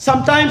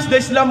 Sometimes the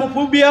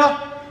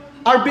Islamophobia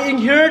are being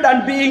heard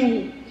and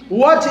being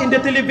watched in the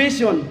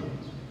television.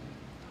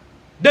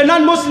 The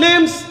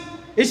non-Muslims,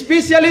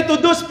 especially to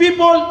those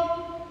people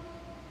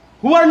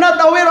who are not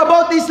aware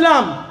about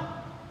Islam.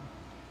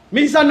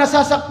 Minsan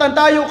nasasaktan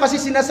tayo kasi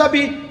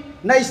sinasabi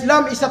na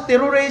Islam is a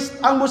terrorist,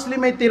 ang Muslim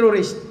ay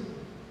terrorist.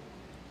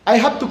 I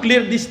have to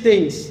clear these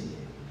things.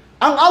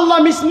 Ang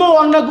Allah mismo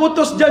ang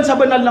nagutos dyan sa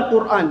banal na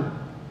Quran.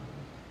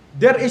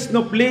 There is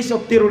no place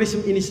of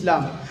terrorism in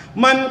Islam.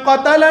 Man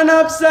qatala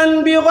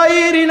nafsan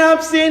bighayri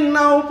nafsin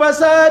aw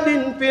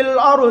fasadin fil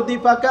ardi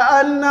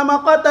faka'annama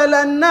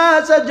qatala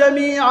an-nasa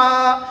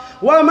jami'a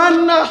wa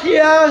man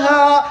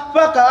ahyaha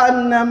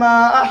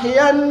faka'annama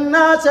ahya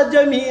an-nasa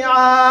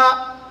jami'a.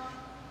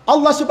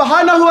 Allah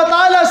subhanahu wa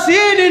ta'ala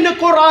said in the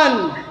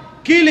Quran,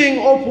 killing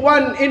of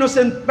one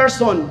innocent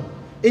person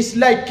is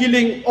like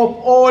killing of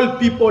all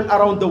people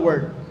around the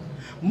world.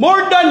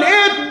 More than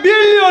 8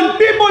 billion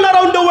people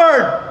around the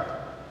world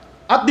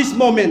at this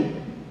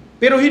moment.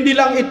 Pero hindi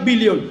lang 8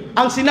 billion.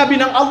 Ang sinabi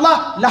ng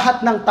Allah,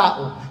 lahat ng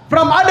tao.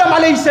 From Adam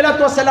alayhi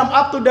salatu wasalam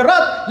up to the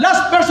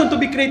last person to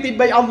be created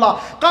by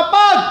Allah.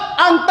 Kapag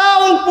ang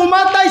taong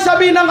pumatay,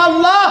 sabi ng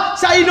Allah,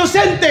 sa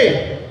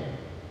inosente,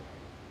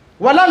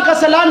 walang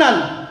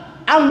kasalanan,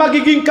 ang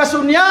magiging kaso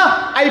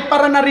niya ay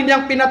para na rin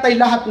niyang pinatay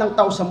lahat ng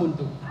tao sa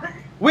mundo.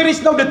 Where is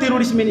now the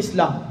terrorism in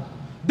Islam?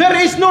 There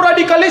is no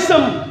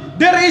radicalism.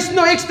 There is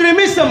no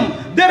extremism.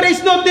 There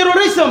is no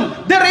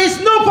terrorism. There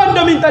is no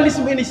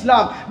fundamentalism in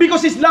Islam.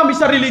 Because Islam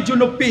is a religion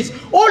of peace.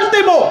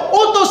 Ultimo,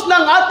 utos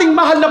ng ating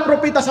mahal na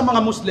propeta sa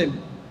mga Muslim.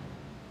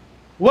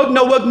 Huwag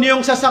na huwag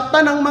niyong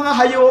sasaktan ang mga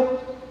hayop.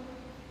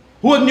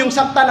 Huwag niyong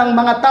saktan ang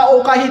mga tao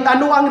kahit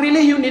ano ang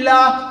relihiyon nila.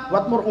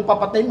 What more kung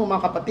papatayin mo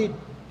mga kapatid.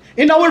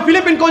 In our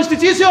Philippine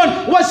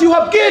Constitution, once you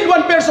have killed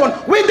one person,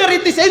 whether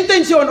it is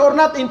intention or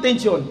not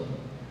intention,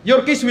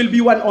 your case will be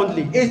one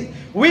only.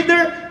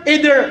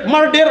 Either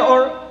murder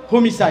or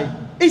homicide.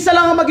 Isa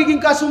lang ang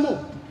magiging kaso mo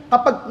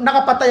kapag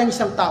nakapatay ang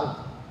isang tao.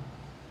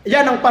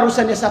 Yan ang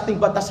parusa niya sa ating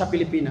batas sa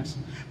Pilipinas.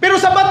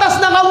 Pero sa batas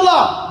ng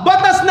Allah,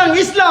 batas ng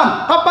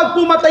Islam, kapag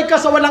pumatay ka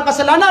sa walang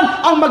kasalanan,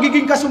 ang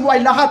magiging kaso mo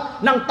ay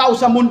lahat ng tao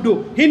sa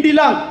mundo. Hindi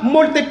lang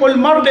multiple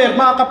murder,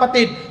 mga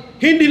kapatid.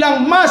 Hindi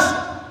lang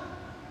mass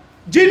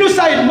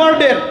genocide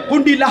murder,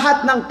 kundi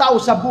lahat ng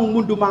tao sa buong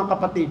mundo, mga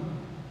kapatid.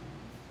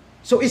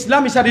 So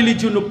Islam is a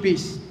religion of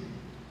peace.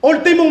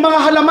 Ultimong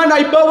mga halaman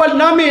ay bawal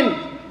namin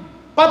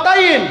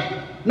patayin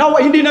na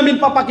hindi namin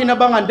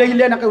papakinabangan dahil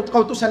yan ang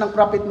kautusan ng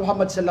Prophet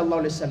Muhammad sallallahu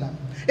alaihi wasallam.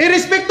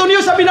 Irespeto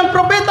niyo, sabi ng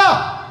propeta,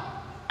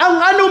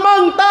 ang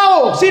anumang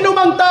tao, sino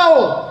mang tao,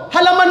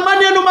 halaman man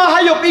yan o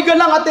mahayop,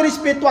 igalang at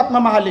irespeto at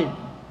mamahalin.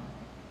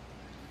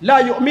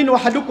 La yu'minu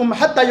ahadukum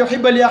hatta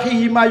yuhibba li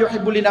akhihi ma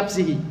yuhibbu li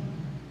nafsihi.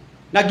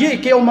 Nagi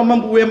ikaw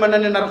mamambuhay man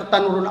na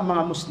narakatanuro ang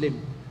mga Muslim.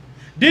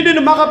 Di din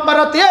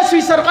makaparatiya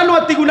suisar kanu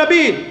at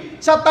tigunabi.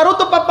 Sa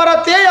taruto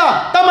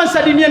paparatiya, taman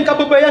sa dinyan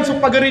kababayan, so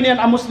pagarinian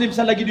ang Muslim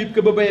sa lagi dito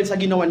kababayan sa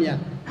ginawa niyan.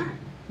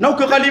 Naw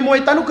kakalimu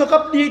ay tanong,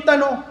 kakapdi ay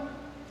tanong.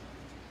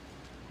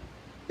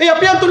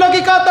 Apiyan to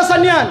lagi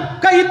katasan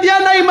yan. Kahit yan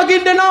ay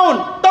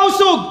magindanaon,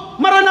 tausog,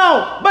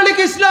 maranaw, balik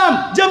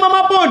Islam,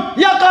 jamamapon,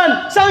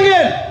 yakan,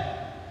 sangil,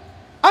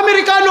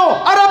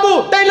 Amerikano,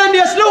 Arabo,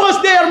 Thailandia, as long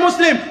as they are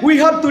Muslim, we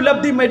have to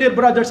love them, my dear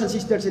brothers and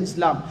sisters in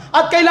Islam.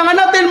 At kailangan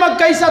natin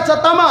magkaisa sa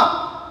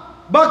tama.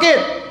 Bakit?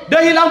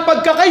 Dahil ang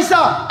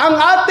pagkakaisa, ang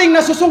ating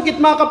nasusungkit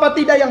mga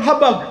kapatid ay ang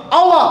habag,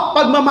 awa,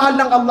 pagmamahal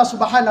ng Allah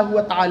subhanahu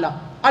wa ta'ala.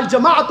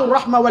 Al-jama'atul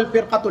rahma wal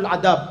firqatul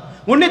adab.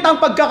 Ngunit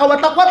ang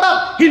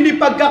pagkakawatak-watak, hindi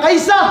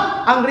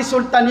pagkakaisa, ang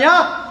resulta niya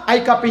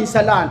ay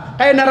kapinsalan.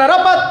 Kaya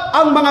nararapat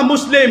ang mga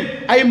Muslim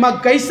ay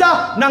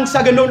magkaisa nang sa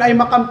ganun ay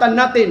makamtan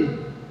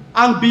natin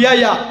ang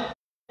biyaya,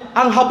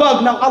 ang habag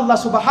ng Allah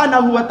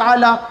subhanahu wa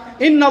ta'ala.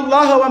 Inna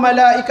Allah wa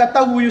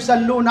malaikatahu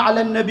yusalluna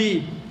ala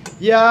nabi.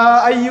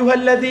 يا أيها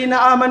الذين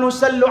آمنوا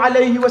صلوا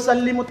عليه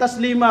وسلموا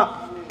تسليما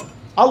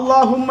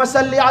اللهم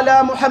صل على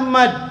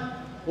محمد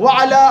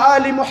وعلى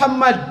آل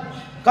محمد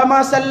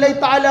كما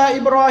صليت على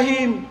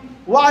إبراهيم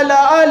وعلى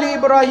آل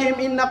إبراهيم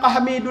إنك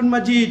حميد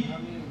مجيد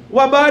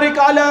وبارك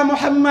على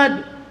محمد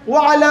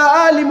وعلى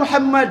آل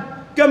محمد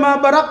كما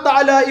باركت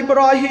على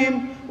إبراهيم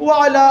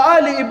وعلى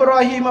آل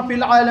إبراهيم في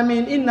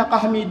العالمين إنك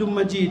حميد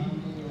مجيد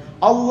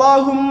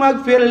اللهم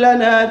اغفر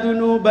لنا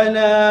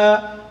ذنوبنا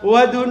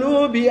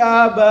وذنوب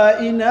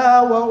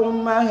آبائنا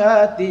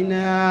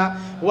وأمهاتنا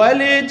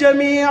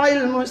ولجميع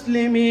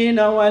المسلمين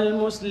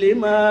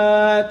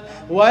والمسلمات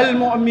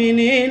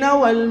والمؤمنين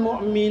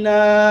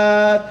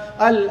والمؤمنات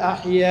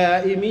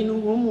الأحياء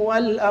منهم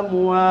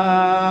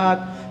والأموات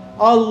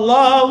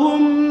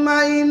اللهم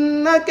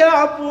إنك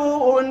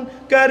عفو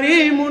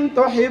كريم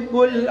تحب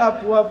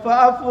العفو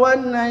فاعف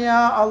عنا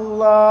يا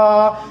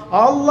الله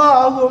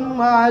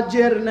اللهم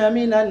أجرنا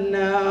من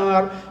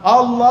النار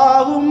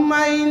اللهم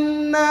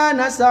إنا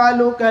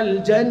نسألك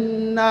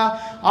الجنة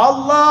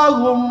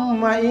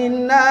اللهم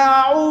إنا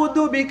أعوذ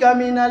بك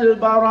من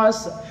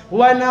البرص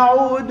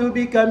ونعوذ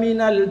بك من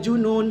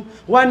الجنون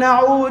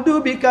ونعوذ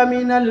بك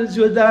من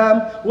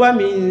الجذام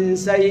ومن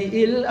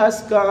سيء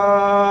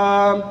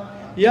الأسقام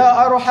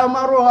Ya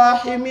Arhamar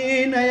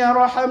Rahimin, Ya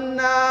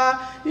Rahamna,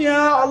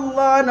 Ya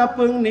Allah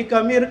napeng ni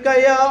kamirka,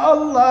 Ya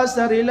Allah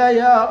sarila,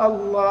 Ya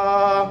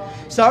Allah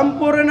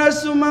sampurna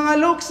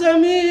sumangaluk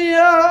sami,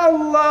 Ya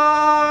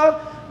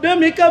Allah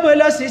demi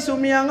kabalasi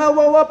sumiyang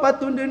awawa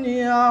patun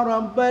dunia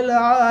Rabbal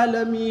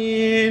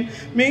Alamin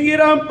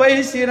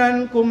mingirampai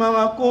siran ku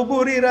mga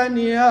kuburiran,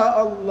 Ya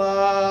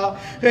Allah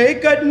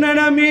hikad na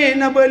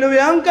namin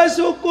nabaluyang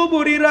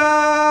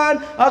kasukuburiran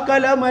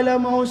akala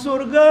malamau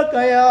surga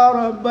kaya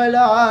Rabbal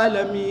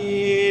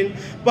Alamin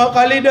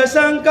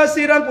pakalidasan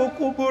kasirang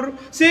kukubur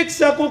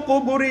siksa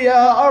kukubur,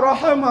 Ya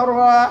Arhamar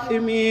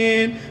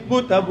Rahimin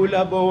buta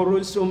bula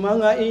borun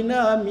sumanga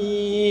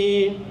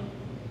inami.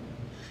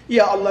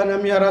 Ya Allah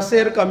namya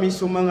rasir kami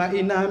sumanga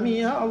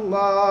inami, Ya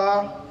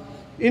Allah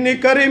ini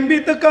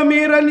karimbita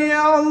kamiran,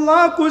 Ya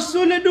Allah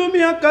kusuledum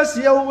ya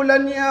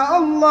kasyaulan, Ya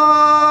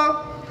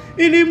Allah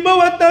ini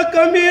bawata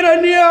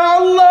kamiran, Ya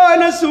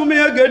Allah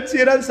nasumiyagad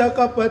siran sa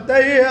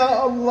kapatay,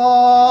 Ya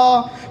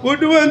Allah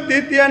uduan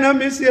titian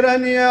namin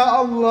siran, Ya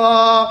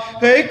Allah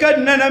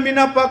kaikad na namin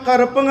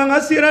napakar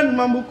pangangasiran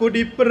mamuku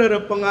di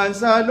pererpengan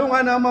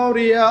salungan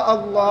amauri, Ya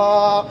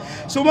Allah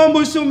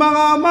sumambu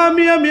sumanga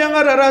mamiyam yang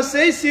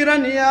ararasay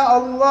siran, Ya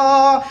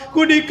Allah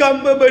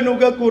kudikam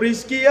bebenuga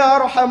kuriski, Ya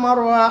Arhamar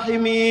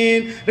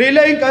Rahimin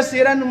rilain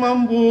kasiran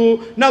mambu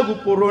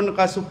nagupurun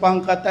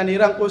kasupangkatan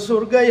irang ko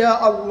surga, Ya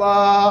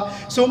Allah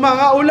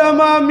sumanga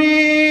ulama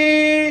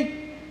mi,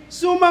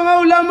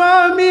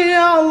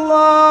 Ya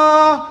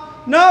Allah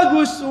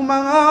nagus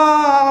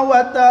sumanga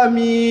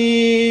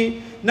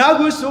watami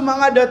nagus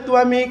sumanga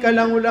datuami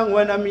kalangulang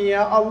wanami,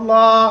 Ya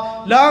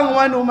Allah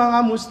langwan mga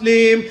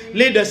muslim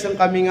lidas ang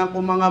kami nga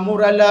kung mga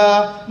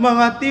murala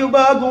mga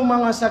tiubagong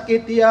mga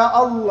sakit, Ya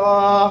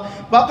Allah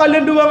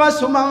bakalandua nga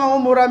sumanga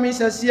umurami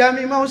sa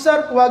siyami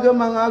mausar kuwaga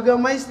mga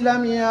agama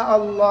Islam, Ya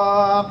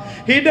Allah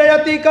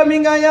hidayati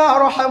kami nga, Ya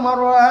Arhamar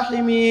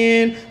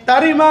Rahimin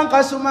tarimang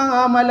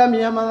kasumanga malam,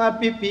 Ya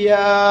mga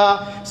pipiya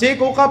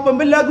siku ka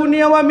pembelagu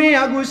niya wami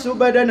agus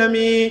subada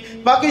nami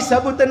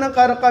pakisabutan ng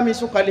kami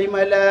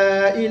sukalima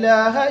la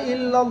ilaha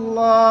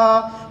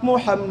illallah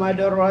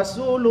Muhammadar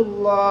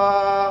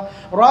Rasulullah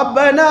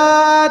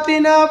Rabbana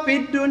atina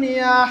fid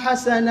dunya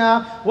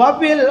hasanah wa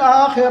fil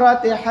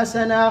akhirati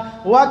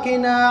hasanah wa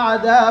qina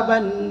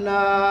adzaban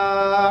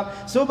nar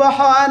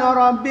subhana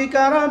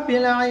rabbika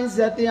rabbil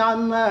izzati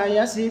amma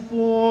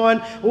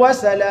yasifun wa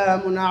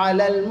salamun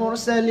alal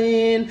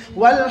mursalin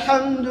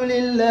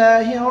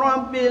walhamdulillahi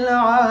rabbil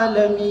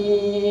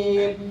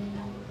alamin.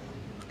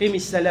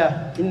 Qimis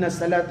salah inna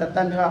salata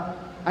tanha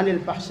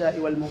anil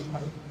fahsya'i wal munkar.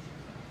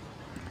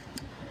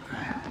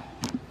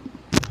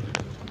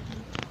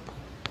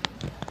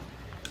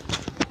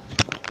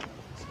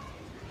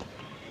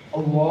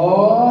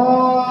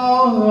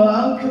 Allahu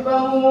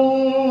akbar,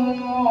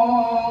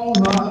 Allahu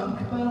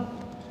akbar.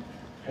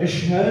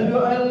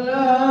 Asyhadu an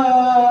la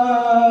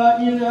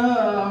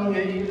ilaha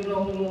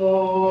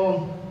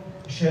illallah.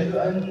 Asyhadu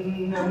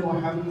anna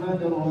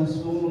Muhammadar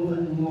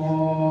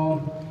Rasulullah.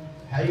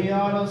 حي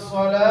على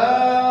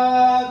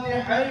الصلاة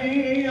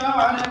حي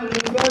على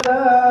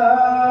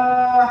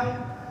الفلاح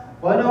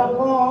قد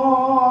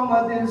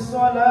قامت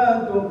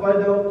الصلاة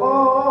قد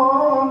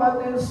قامت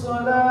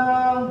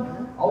الصلاة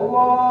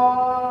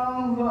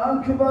الله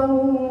أكبر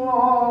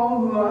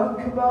الله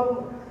أكبر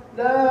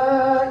لا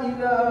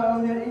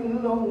إله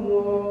إلا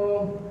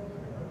الله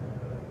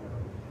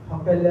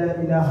حق لا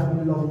إله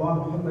إلا الله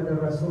محمد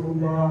رسول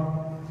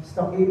الله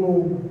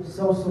استقيموا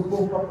سو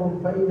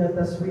صفوفكم فإن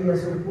تسوية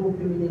صفوف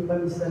من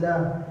إقام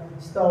الصلاة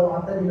استووا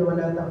اعتدلوا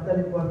ولا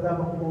تختلفوا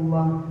وثابكم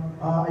الله.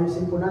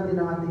 Ayusin po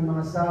natin ang ating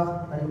mga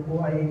staff. Tayo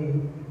po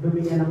ay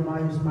lumingin ng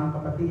maayos mga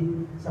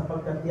kapatid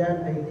sapagkat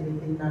yan ay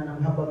tinitingnan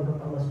ng habag ng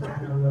Allah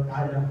subhanahu wa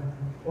ta'ala.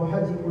 O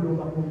haji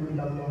qulubakum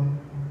ila Allah.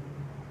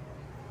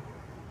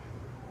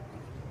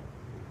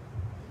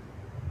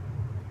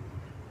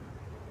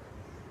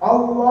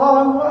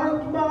 الله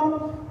أكبر.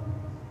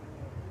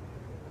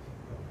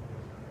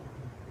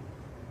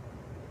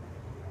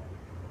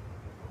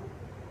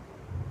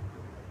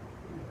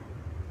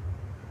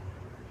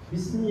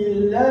 بسم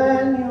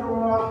الله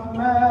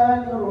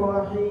الرحمن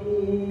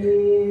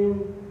الرحيم.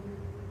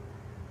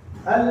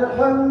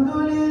 الحمد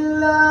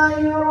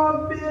لله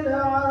رب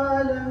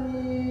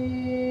العالمين،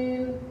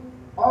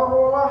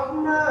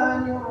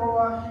 الرحمن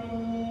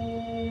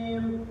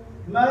الرحيم،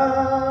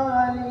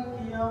 مالك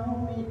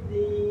يوم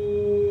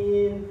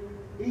الدين،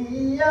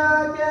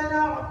 إياك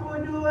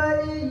نعبد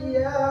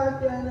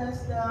وإياك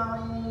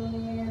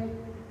نستعين،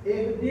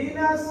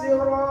 اهدنا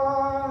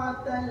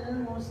الصراط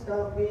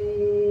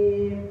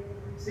المستقيم،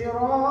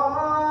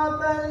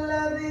 صراط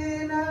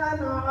الذين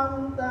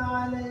أنعمت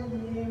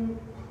عليهم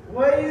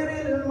غير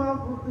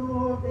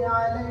المغضوب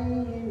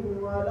عليهم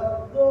ولا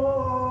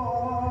الضالين.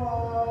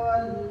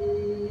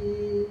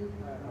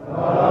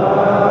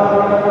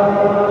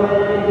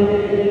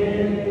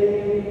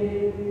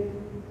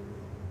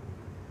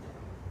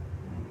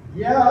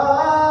 يا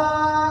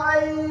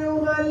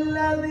أيها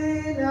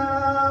الذين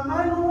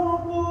آمنوا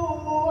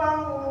قوا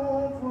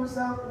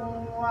أنفسكم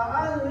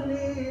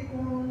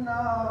وأهليكم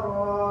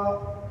نارا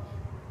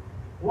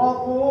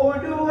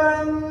وقودها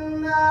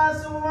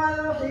الناس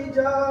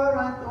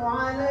والحجارة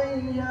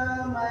عليها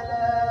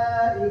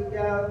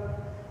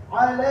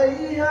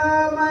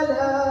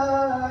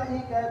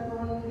ملائكة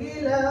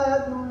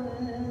غلاظ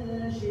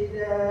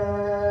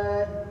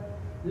شداد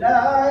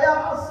لا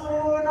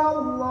يعصون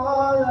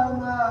الله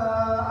ما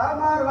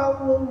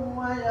أمرهم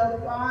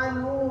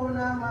ويفعلون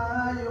ما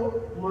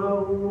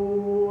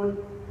يؤمرون.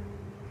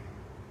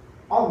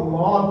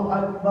 الله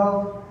أكبر.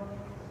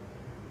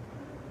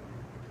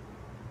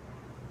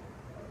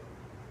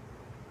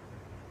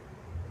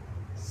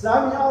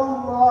 سمع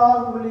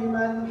الله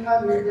لمن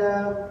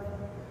حمده.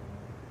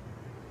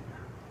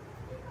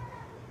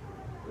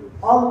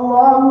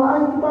 الله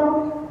أكبر.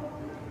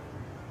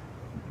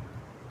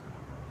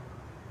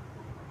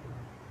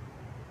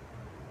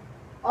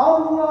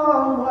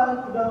 الله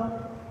أكبر.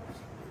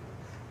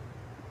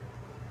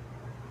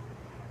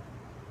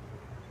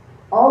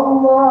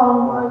 الله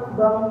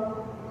أكبر.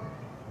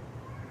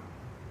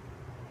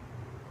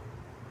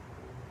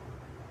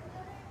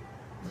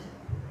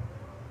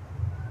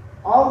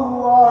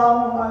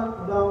 الله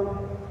أكبر.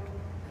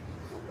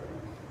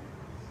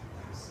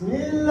 بسم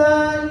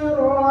الله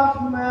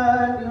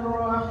الرحمن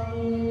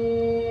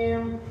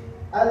الرحيم.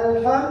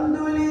 الحمد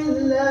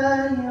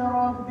لله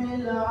رب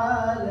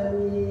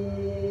العالمين،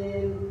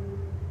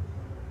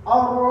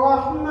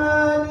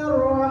 الرحمن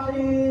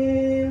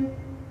الرحيم،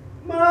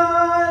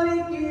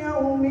 مالك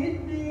يوم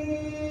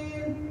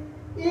الدين،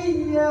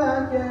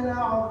 إياك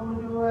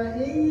نعبد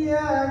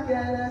وإياك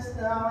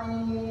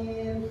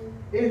نستعين،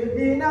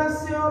 اهدنا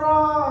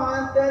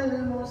الصراط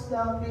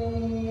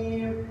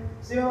المستقيم،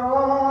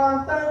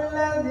 صراط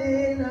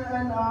الذين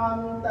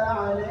أنعمت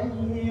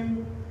عليهم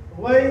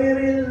غير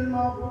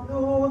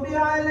المغضوب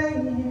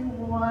عليهم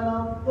ولا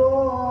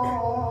الضالين.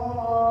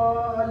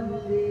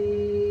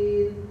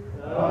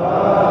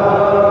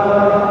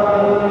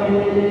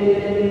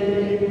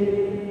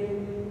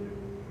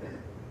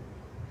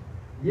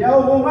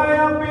 يوم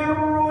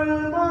يفر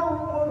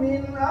المرء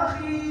من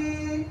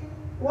أخيه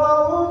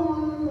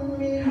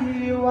وأمه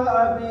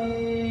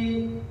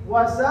وأبيه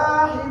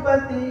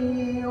وصاحبته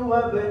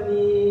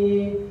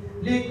وبنيه،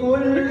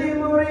 لكل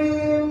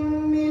امرئ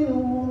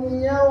منهم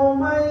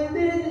يومئذ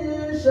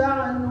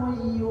شأن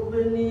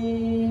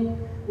يغنيه،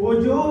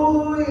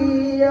 وجوه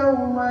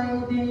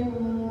يومئذ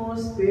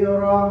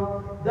مسفرة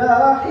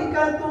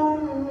ضاحكة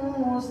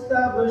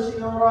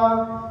مستبشرة،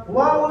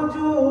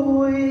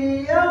 ووجوه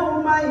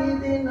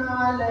يومئذ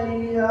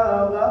عليها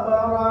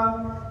غبرة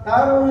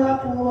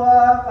ترهقها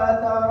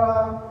قترة،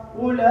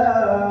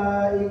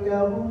 أولئك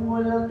هم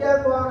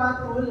الكفرة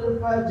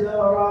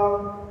الفجرة.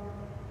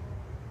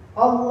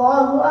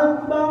 الله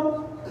أكبر.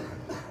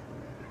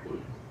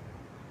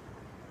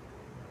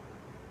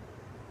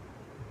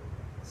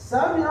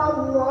 سمع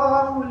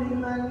الله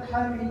لمن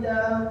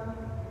حمده.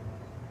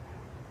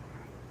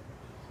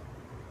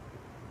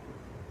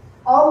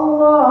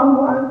 الله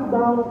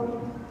أكبر.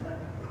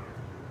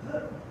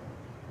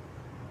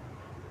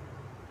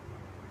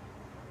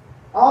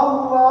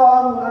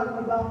 الله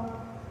أكبر.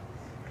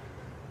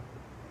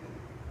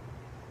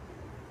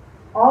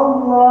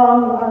 الله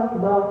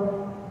أكبر.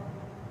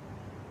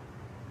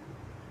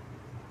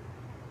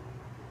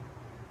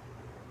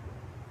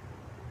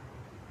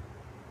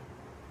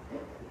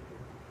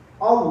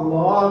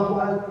 الله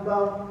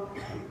أكبر.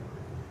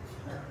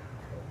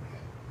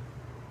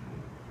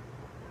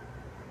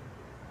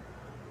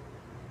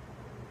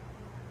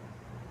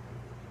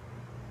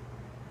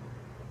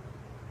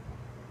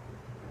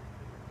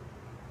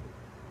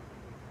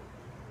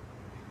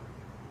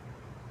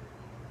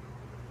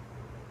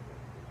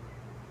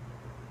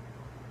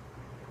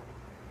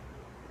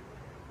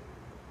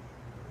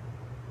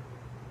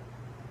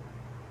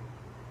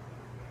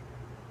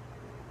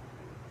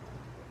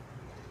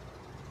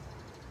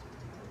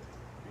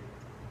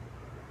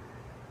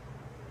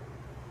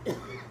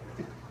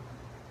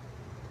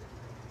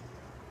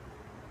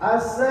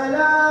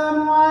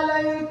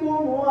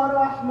 Assalamualaikum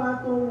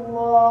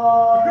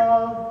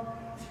warahmatullah.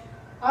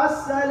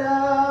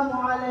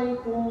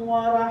 Assalamualaikum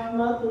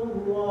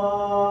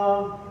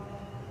warahmatullah.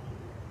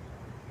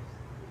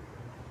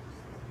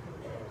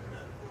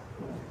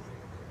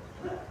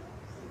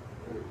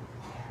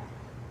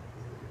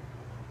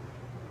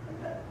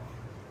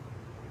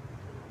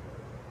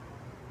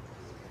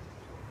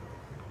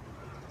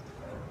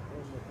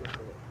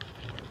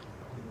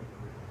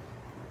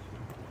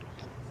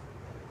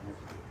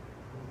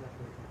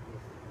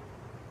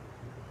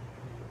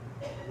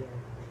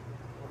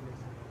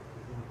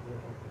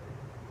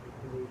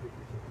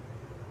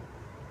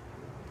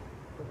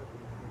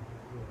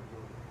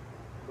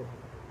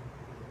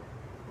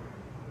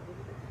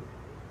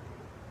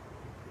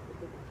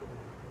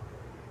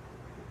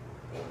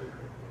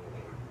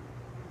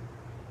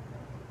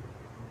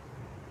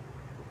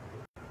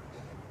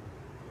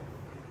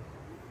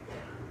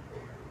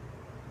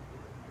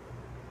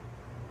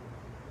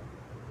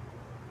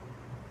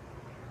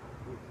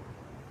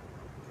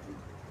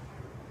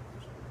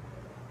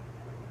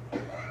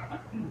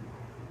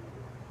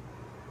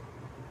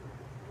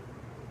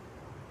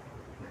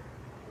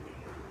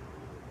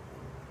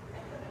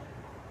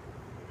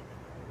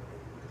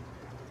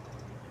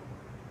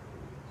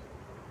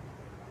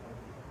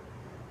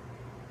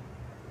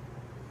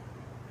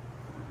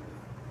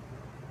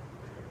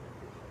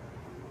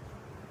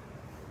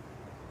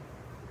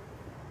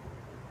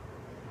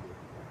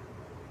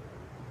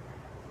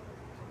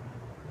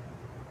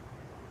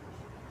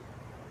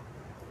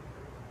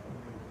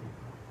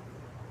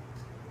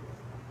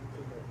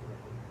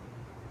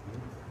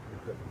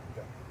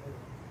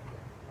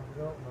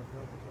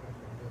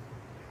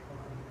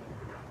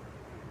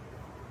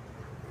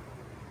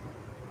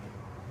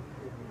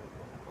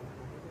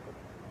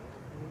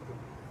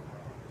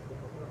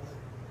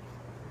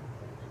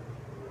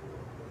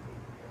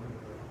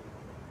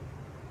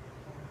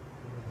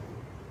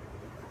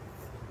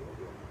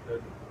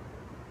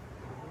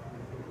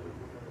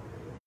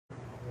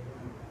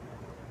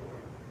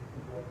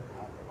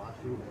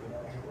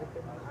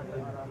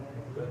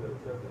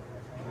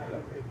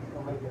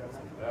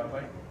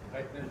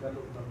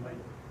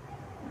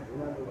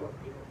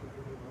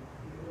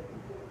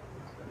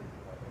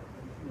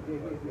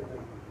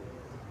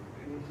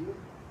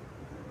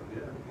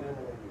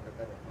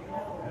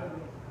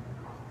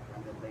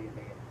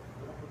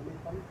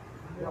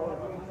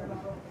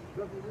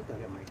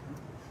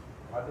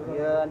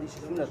 Ya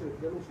disusunat.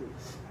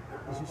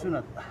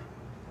 Disusunat.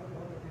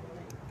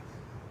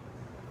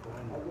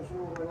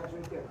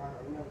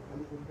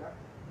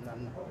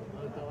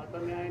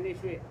 Kawatannya ini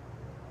sih.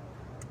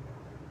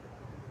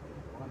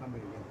 Mana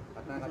namanya?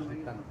 Kata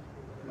kasitan.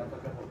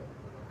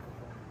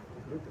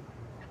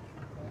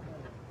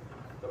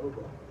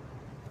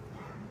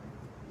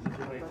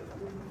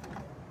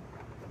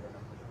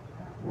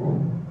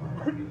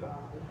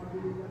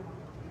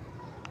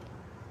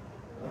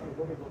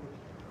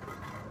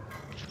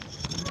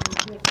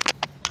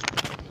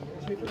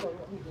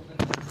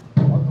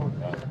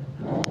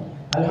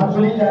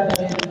 Alhamdulillah,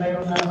 dahil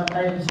mayroon na naman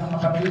tayo isang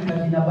kapatid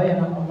na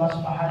ginabayan ng Allah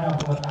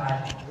Subhanahu wa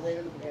Ta'ala.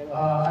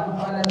 Anong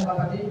pangalan ng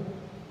kapatid?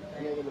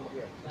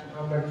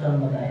 Robert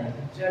Magaya.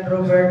 John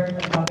Robert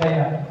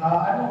Magaya.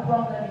 Ano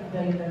bang naging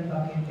dahilan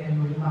bakit kayo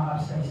lumakap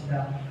sa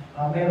Islam?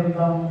 Meron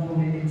bang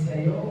pumilit sa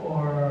iyo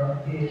or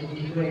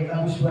ito ay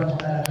kagustuhan mo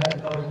talaga,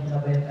 ikaw ay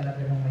ginabayan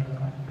talaga ng may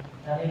naman?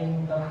 Dahil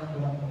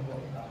kagustuhan ko po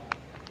ito.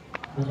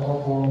 Gusto ko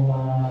po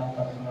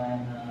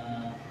mapatunayan na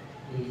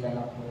isa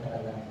lang po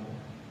talaga.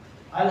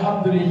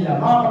 Alhamdulillah,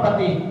 mga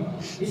kapatid,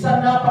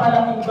 isang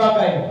napakalaking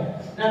bagay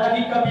na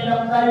naging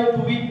kabilang tayo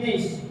to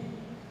witness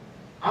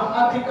ang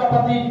ating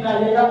kapatid na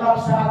yayakap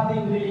sa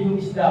ating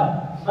relihiyong Islam.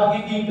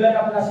 Magiging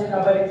ganap na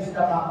sinabalik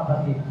Islam, mga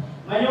kapatid.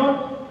 Ngayon,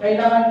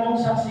 kailangan mong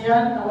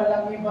saksiyan na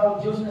walang ibang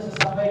Diyos na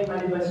sasambay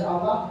maliban sa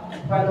Allah.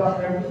 Follow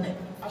after me.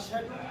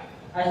 Asyhadu.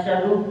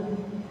 Asyhadu.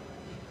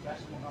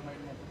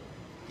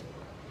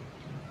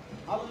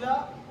 Allah.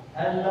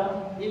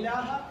 Allah.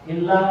 Ilaha.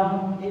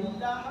 Illallah.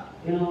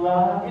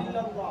 Illallah.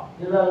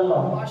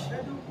 Illallah. Wa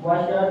asyhadu.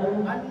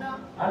 Anna.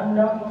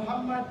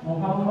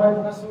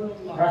 Muhammad.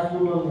 Rasulullah.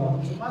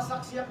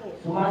 Sumasaksi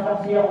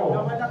ako.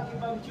 Na walang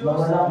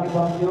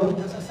ibang Diyos.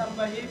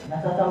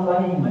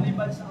 Nasasambahin.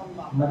 Maliban sa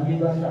Allah.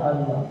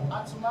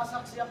 At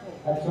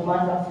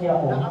sumasaksi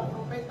ako. Na ang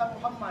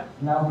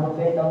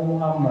propeta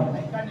Muhammad.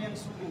 Ay kanyang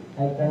sugo.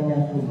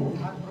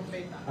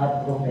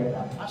 At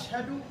propeta.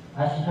 Asyhadu.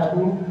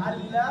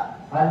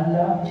 Allah.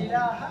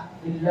 Ilaha.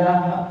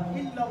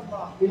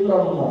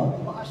 Illallah.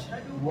 Wa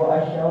asyhadu.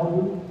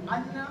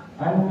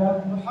 Anna.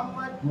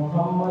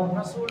 Muhammad.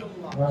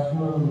 Rasulullah.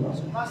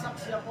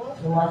 Sumasaksi ako.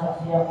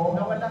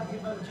 Na walang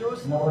ibang Diyos.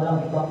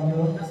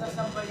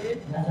 Nasasambahin.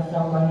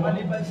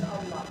 Maliban sa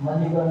Allah.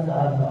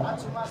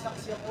 At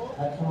sumasaksi ako.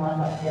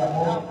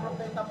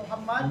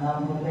 Na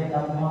ang propeta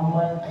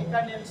Muhammad. Ay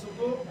kanyang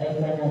sugo.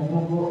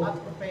 At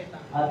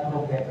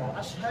propeta.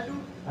 Asyhadu.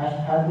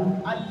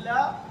 Ashhadu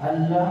alla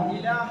alla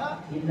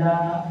ilaha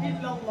ilaha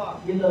illallah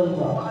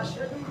illallah wa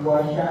asyhadu wa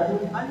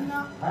asyhadu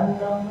anna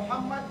anna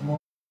Muhammad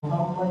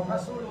Muhammad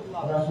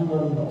Rasulullah.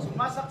 Rasulullah.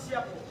 Sumasaksi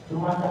ako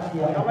Sumasaksi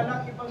na ako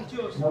walang ibang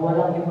Diyos na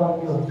walang ibang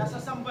Diyos na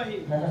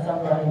sasambahin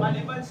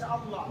maliban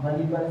sa Allah.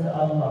 maliban sa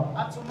Allah.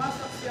 At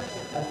sumasaksi ako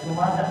At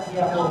sumasaksi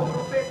na ako ang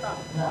propeta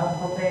na ang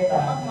propeta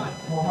ay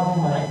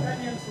Muhammad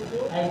kanyang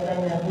sugo ay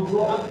kanyang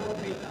dugo ang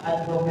propeta. at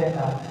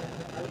propeta.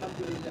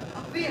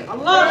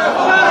 Allah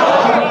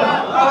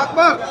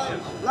Akbar.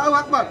 Allahu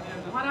Akbar.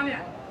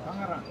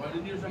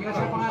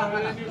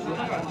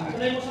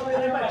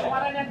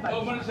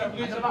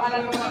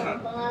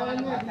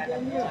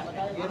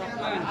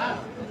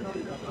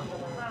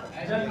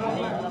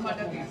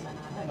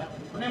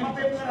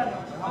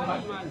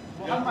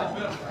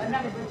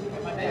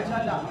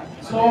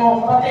 So,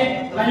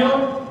 kapatid, ngayon,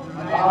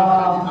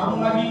 ang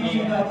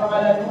magiging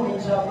pangalan mo,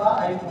 inshallah,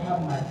 ay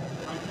Muhammad.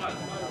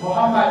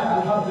 Muhammad,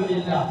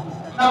 alhamdulillah.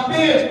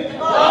 Takbir!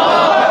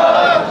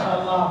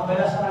 Inshallah,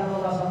 berdasarkan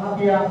doa sama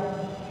dia.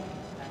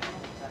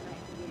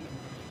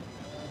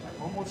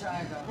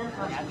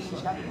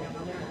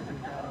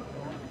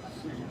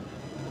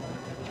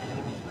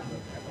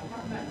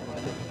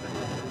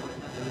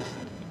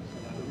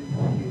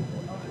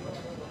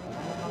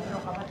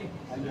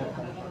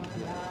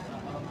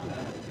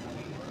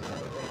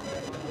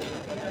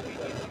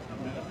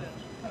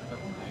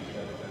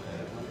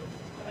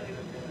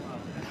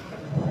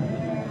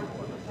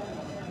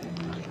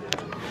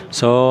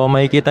 So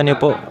makikita niyo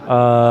po,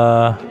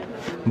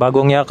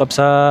 bagong yakap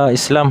sa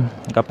Islam,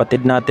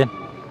 kapatid natin.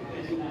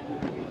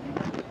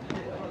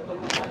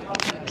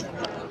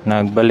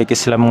 Nagbalik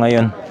Islam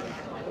ngayon.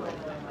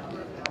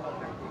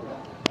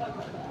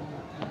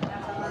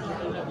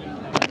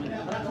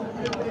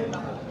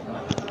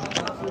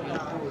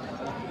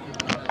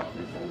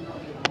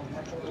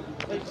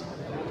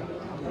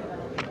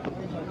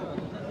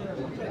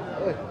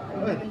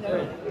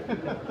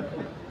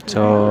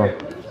 So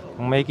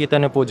kung makikita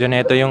niyo po dyan,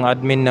 ito yung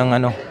admin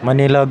ng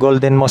Manila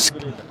Golden Mosque.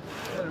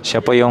 Siya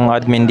po yung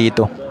admin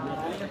dito.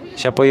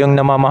 Siya po yung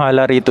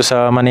namamahala rito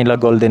sa Manila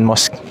Golden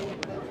Mosque.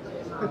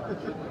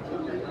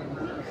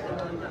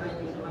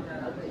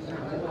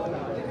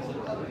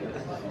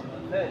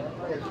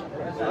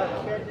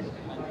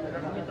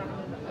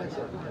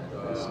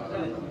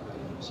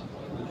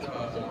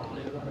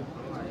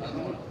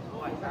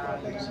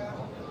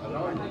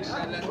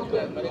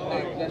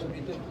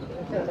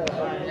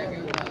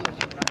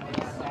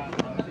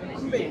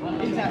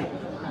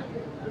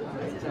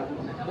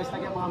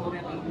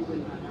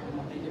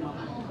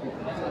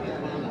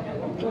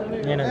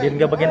 Yan,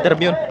 hindi ka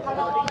mag-interview.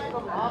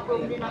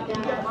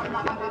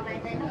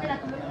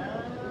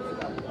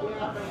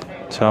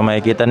 So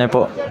makikita niyo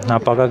po,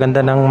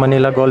 napakaganda ng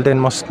Manila Golden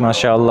Mosque,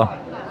 mashallah.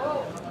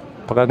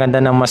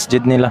 Napakaganda ng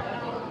masjid nila.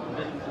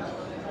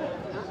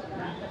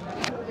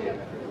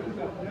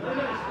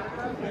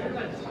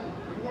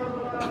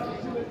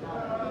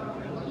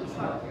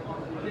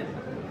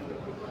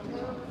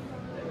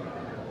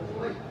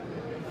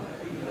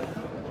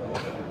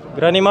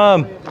 Granny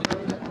ma'am.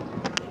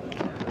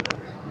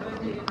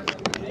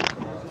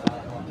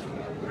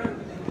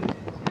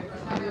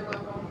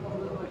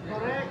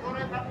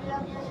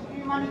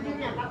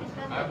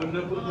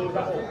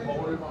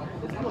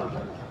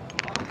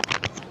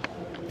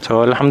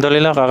 So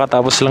alhamdulillah,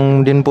 kakatapos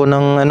lang din po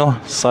ng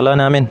sala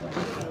namin,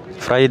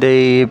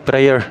 Friday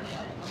prayer.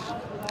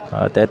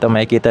 At eto,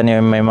 makikita niyo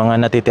may mga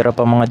natitira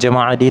pa mga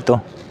jamaah dito.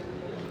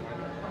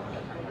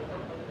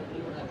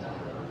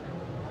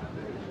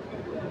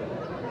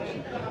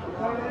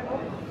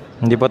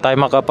 Hindi po tayo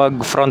makapag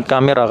front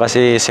camera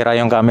kasi sira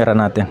yung camera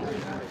natin.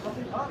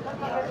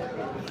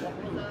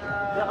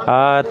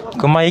 At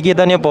kung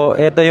makikita niyo po,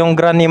 ito yung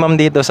Grand Imam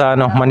dito sa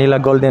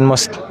Manila Golden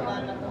Mosque.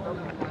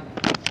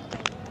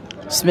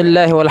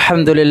 Bismillah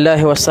walhamdulillah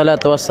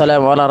wassalatu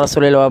wassalamu ala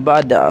rasulillah wa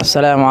ba'd.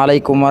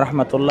 Assalamualaikum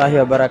warahmatullahi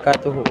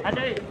wabarakatuh.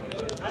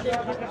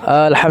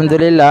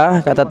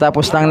 Alhamdulillah,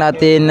 katatapos lang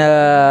natin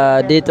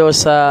dito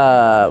sa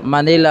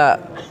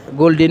Manila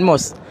Golden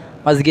Mosque,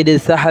 Masjid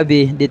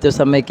Sahabi dito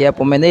sa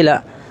Quiapo,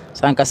 Manila.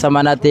 Saan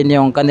kasama natin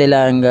yung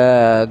kanilang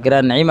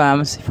Grand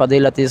Imam, si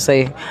Fadilati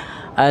Shaykh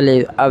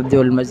Ali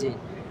Abdul Majid.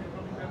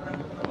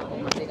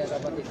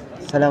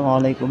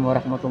 Assalamualaikum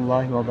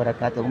warahmatullahi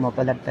wabarakatuh.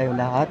 Mapalag tayo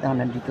lahat ang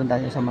nandito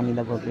tayo sa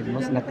Manila Golden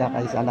Mosque.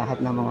 Nagkakaisa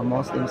lahat ng mga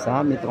Muslim sa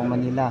Metrong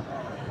Manila.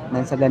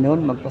 Nang sa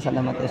ganun,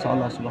 magpasalamat tayo sa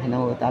Allah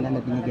subhanahu wa ta'ala na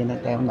binigyan na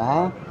tayo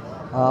na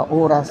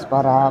oras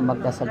para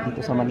magdasal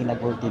dito sa Manila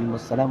Golden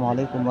Mosque.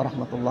 Assalamualaikum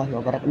warahmatullahi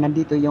wabarakatuh.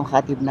 Nandito yung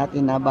khatib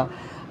natin na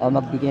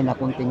magbigay na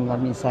kunting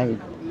mensahe.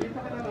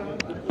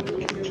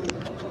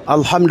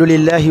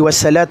 Alhamdulillahi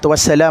wassalatu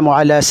wassalamu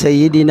ala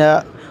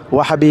sayyidina wa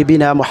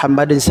habibina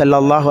Muhammadin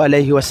sallallahu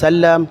alaihi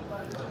wasallam.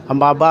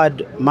 Amma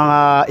ba'd,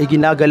 mga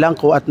iginagalang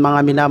ko at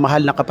mga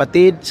minamahal na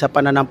kapatid sa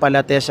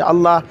pananampalataya sa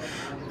Allah,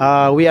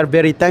 we are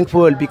very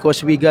thankful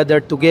because we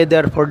gathered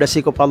together for the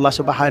sake of Allah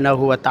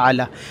subhanahu wa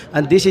ta'ala.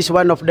 And this is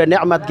one of the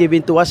ni'mat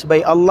given to us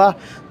by Allah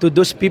to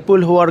those people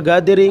who are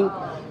gathering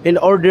in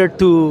order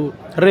to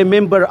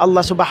remember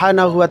Allah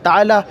subhanahu wa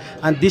ta'ala,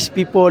 and these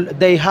people,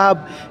 they have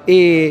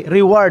a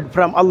reward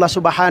from Allah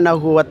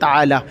subhanahu wa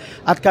ta'ala.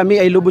 At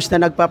kami ay lubos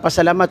na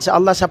nagpapasalamat sa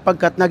Allah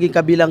sapagkat naging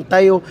kabilang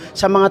tayo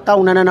sa mga tao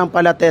na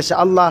nananampalataya sa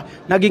Allah,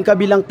 naging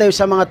kabilang tayo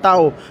sa mga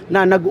tao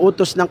na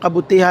nag-uutos ng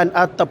kabutihan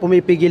at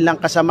pumipigil ng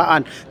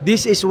kasamaan.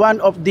 This is one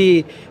of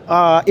the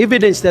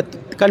evidence that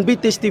can be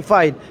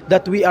testified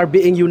that we are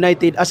being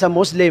united as a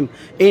Muslim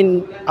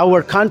in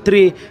our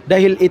country,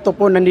 dahil ito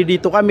po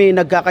nandito kami,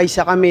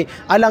 nagkakaisa kami,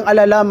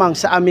 alang-ala lamang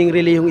sa aming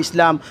relihiyong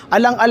Islam,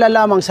 alang-ala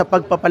lamang sa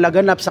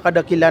pagpapalaganap sa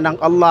kadakilan ng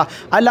Allah,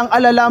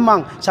 alang-ala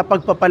lamang sa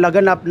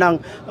pagpapalaganap ng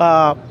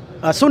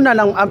sunna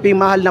ng amping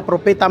mahal na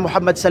propeta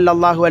Muhammad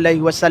sallallahu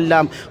alaihi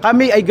wasallam.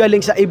 Kami ay galing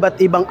sa iba't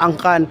ibang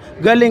angkan,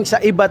 galing sa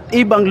iba't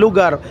ibang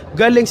lugar,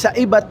 galing sa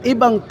iba't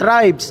ibang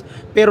tribes,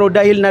 pero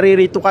dahil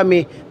naririto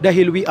kami,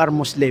 dahil we are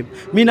Muslim,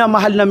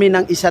 minamahal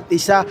namin ang isa't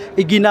isa,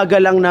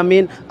 iginagalang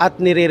namin at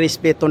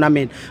nirerespeto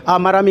namin.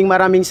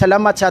 Maraming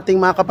salamat sa ating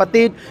mga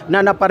kapatid na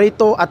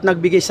naparito at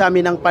nagbigay sa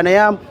amin ng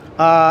panayam.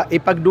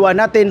 Ipagdua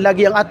natin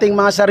lagi ang ating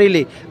mga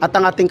sarili at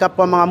ang ating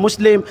kapwa mga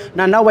Muslim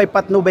na naway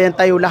patnubayan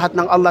tayo lahat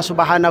ng Allah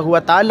subhanahu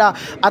wa ta'ala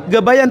at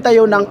gabayan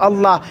tayo ng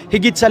Allah.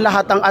 Higit sa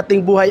lahat, ang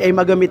ating buhay ay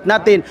magamit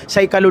natin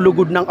sa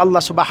ikalulugod ng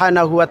Allah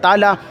subhanahu wa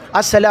ta'ala.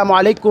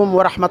 Assalamualaikum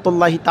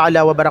warahmatullahi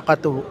ta'ala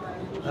wabarakatuh.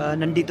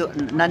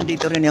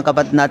 Nandito rin yung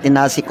kapatid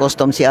natin na si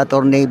Custom, si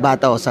Attorney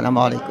Bataw.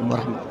 Assalamualaikum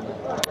warahmatullahi.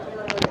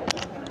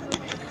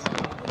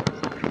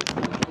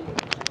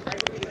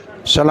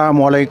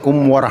 Assalamualaikum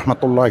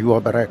warahmatullahi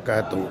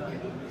wabarakatuh.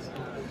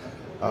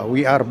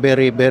 We are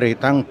very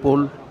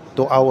thankful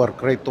to our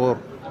Creator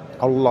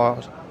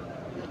Allah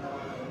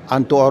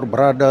and to our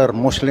brother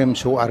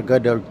Muslims who are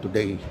gathered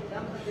today,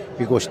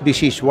 because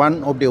this is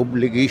one of the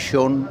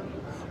obligation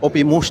of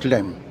a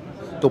Muslim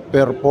to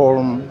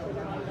perform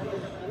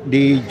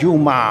the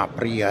Juma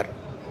prayer.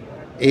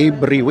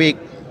 Every week,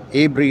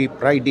 every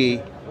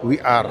Friday, we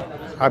are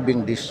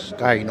having this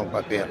kind of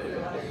affair.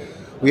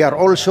 We are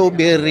also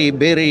very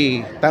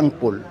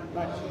thankful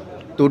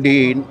to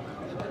the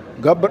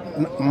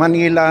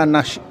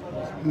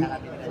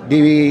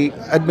the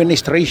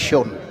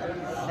administration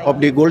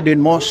of the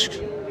Golden Mosque,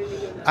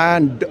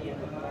 and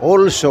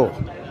also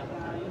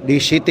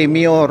the city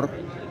mayor,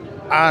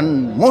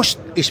 and most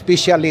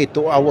especially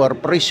to our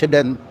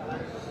president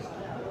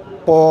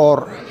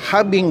for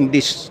having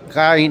this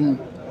kind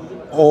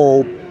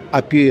of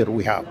affair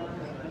we have.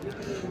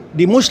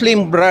 The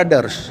Muslim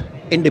brothers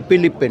in the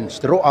Philippines,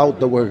 throughout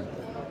the world,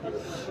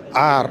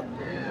 are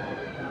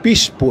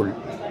peaceful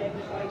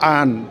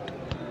and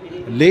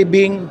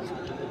living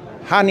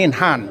hand in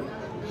hand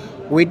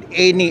with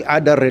any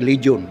other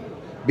religion,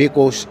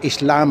 because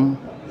Islam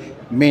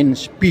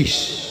means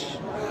peace,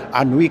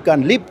 and we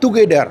can live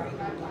together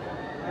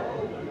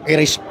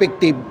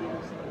irrespective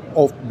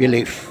of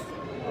belief.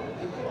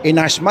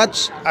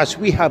 Inasmuch as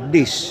we have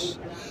this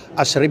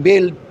as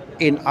revealed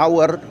in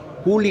our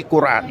Holy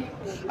Quran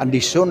and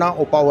the Sunnah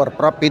of our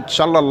Prophet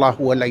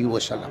sallallahu alaihi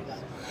wasallam,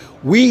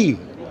 we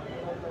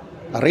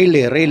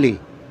really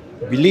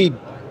believe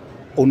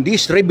on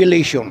this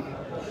revelation,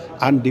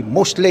 and the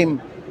Muslim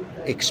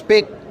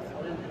expect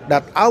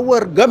that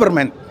our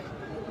government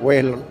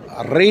will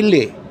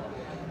really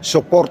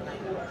support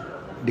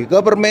the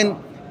government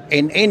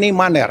in any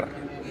manner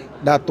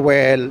that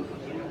will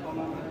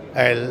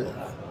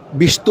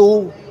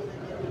bestow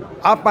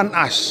upon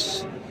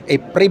us a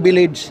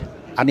privilege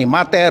and a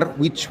matter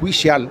which we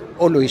shall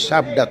always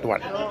have that one.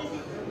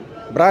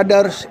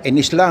 Brothers in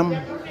Islam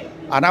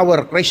and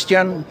our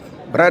Christian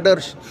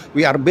brothers,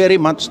 we are very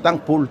much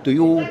thankful to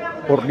you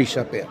for this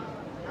affair.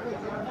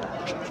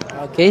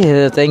 Okay,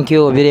 thank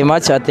you very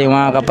much ating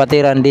mga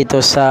kapatiran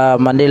dito sa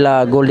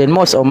Manila Golden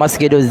Mosque o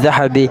Masjidul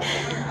Zahabi,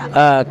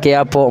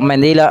 Quiapo,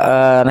 Manila.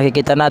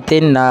 Nakikita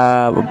natin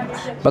na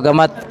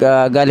bagamat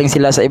galing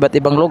sila sa iba't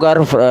ibang lugar,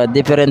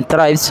 different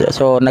tribes,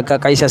 so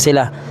nagkakaisa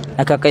sila,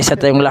 nagkakaisa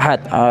tayong lahat.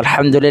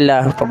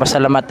 Alhamdulillah,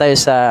 papasalamat tayo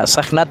sa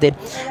sakh natin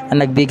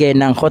na nagbigay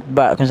ng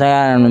khutba kung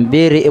saan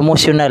very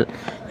emotional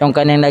yung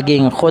kanyang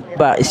naging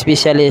khutba,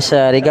 especially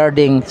sa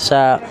regarding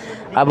sa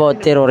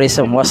about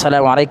terrorism.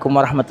 Wassalamualaikum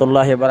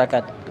warahmatullahi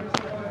wabarakatuh.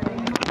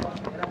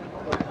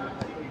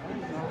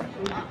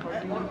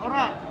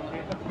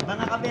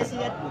 Mga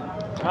kabesiyat.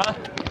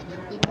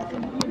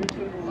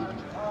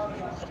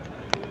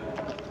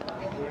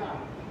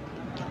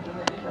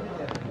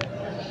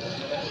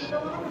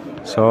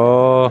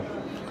 So,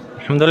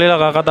 alhamdulillah,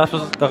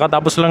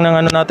 kakatapos lang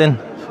ng ano natin,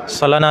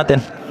 sala natin.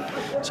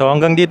 So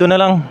hanggang dito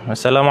na lang.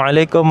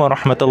 Assalamualaikum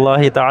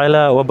warahmatullahi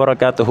ta'ala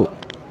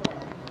wabarakatuh.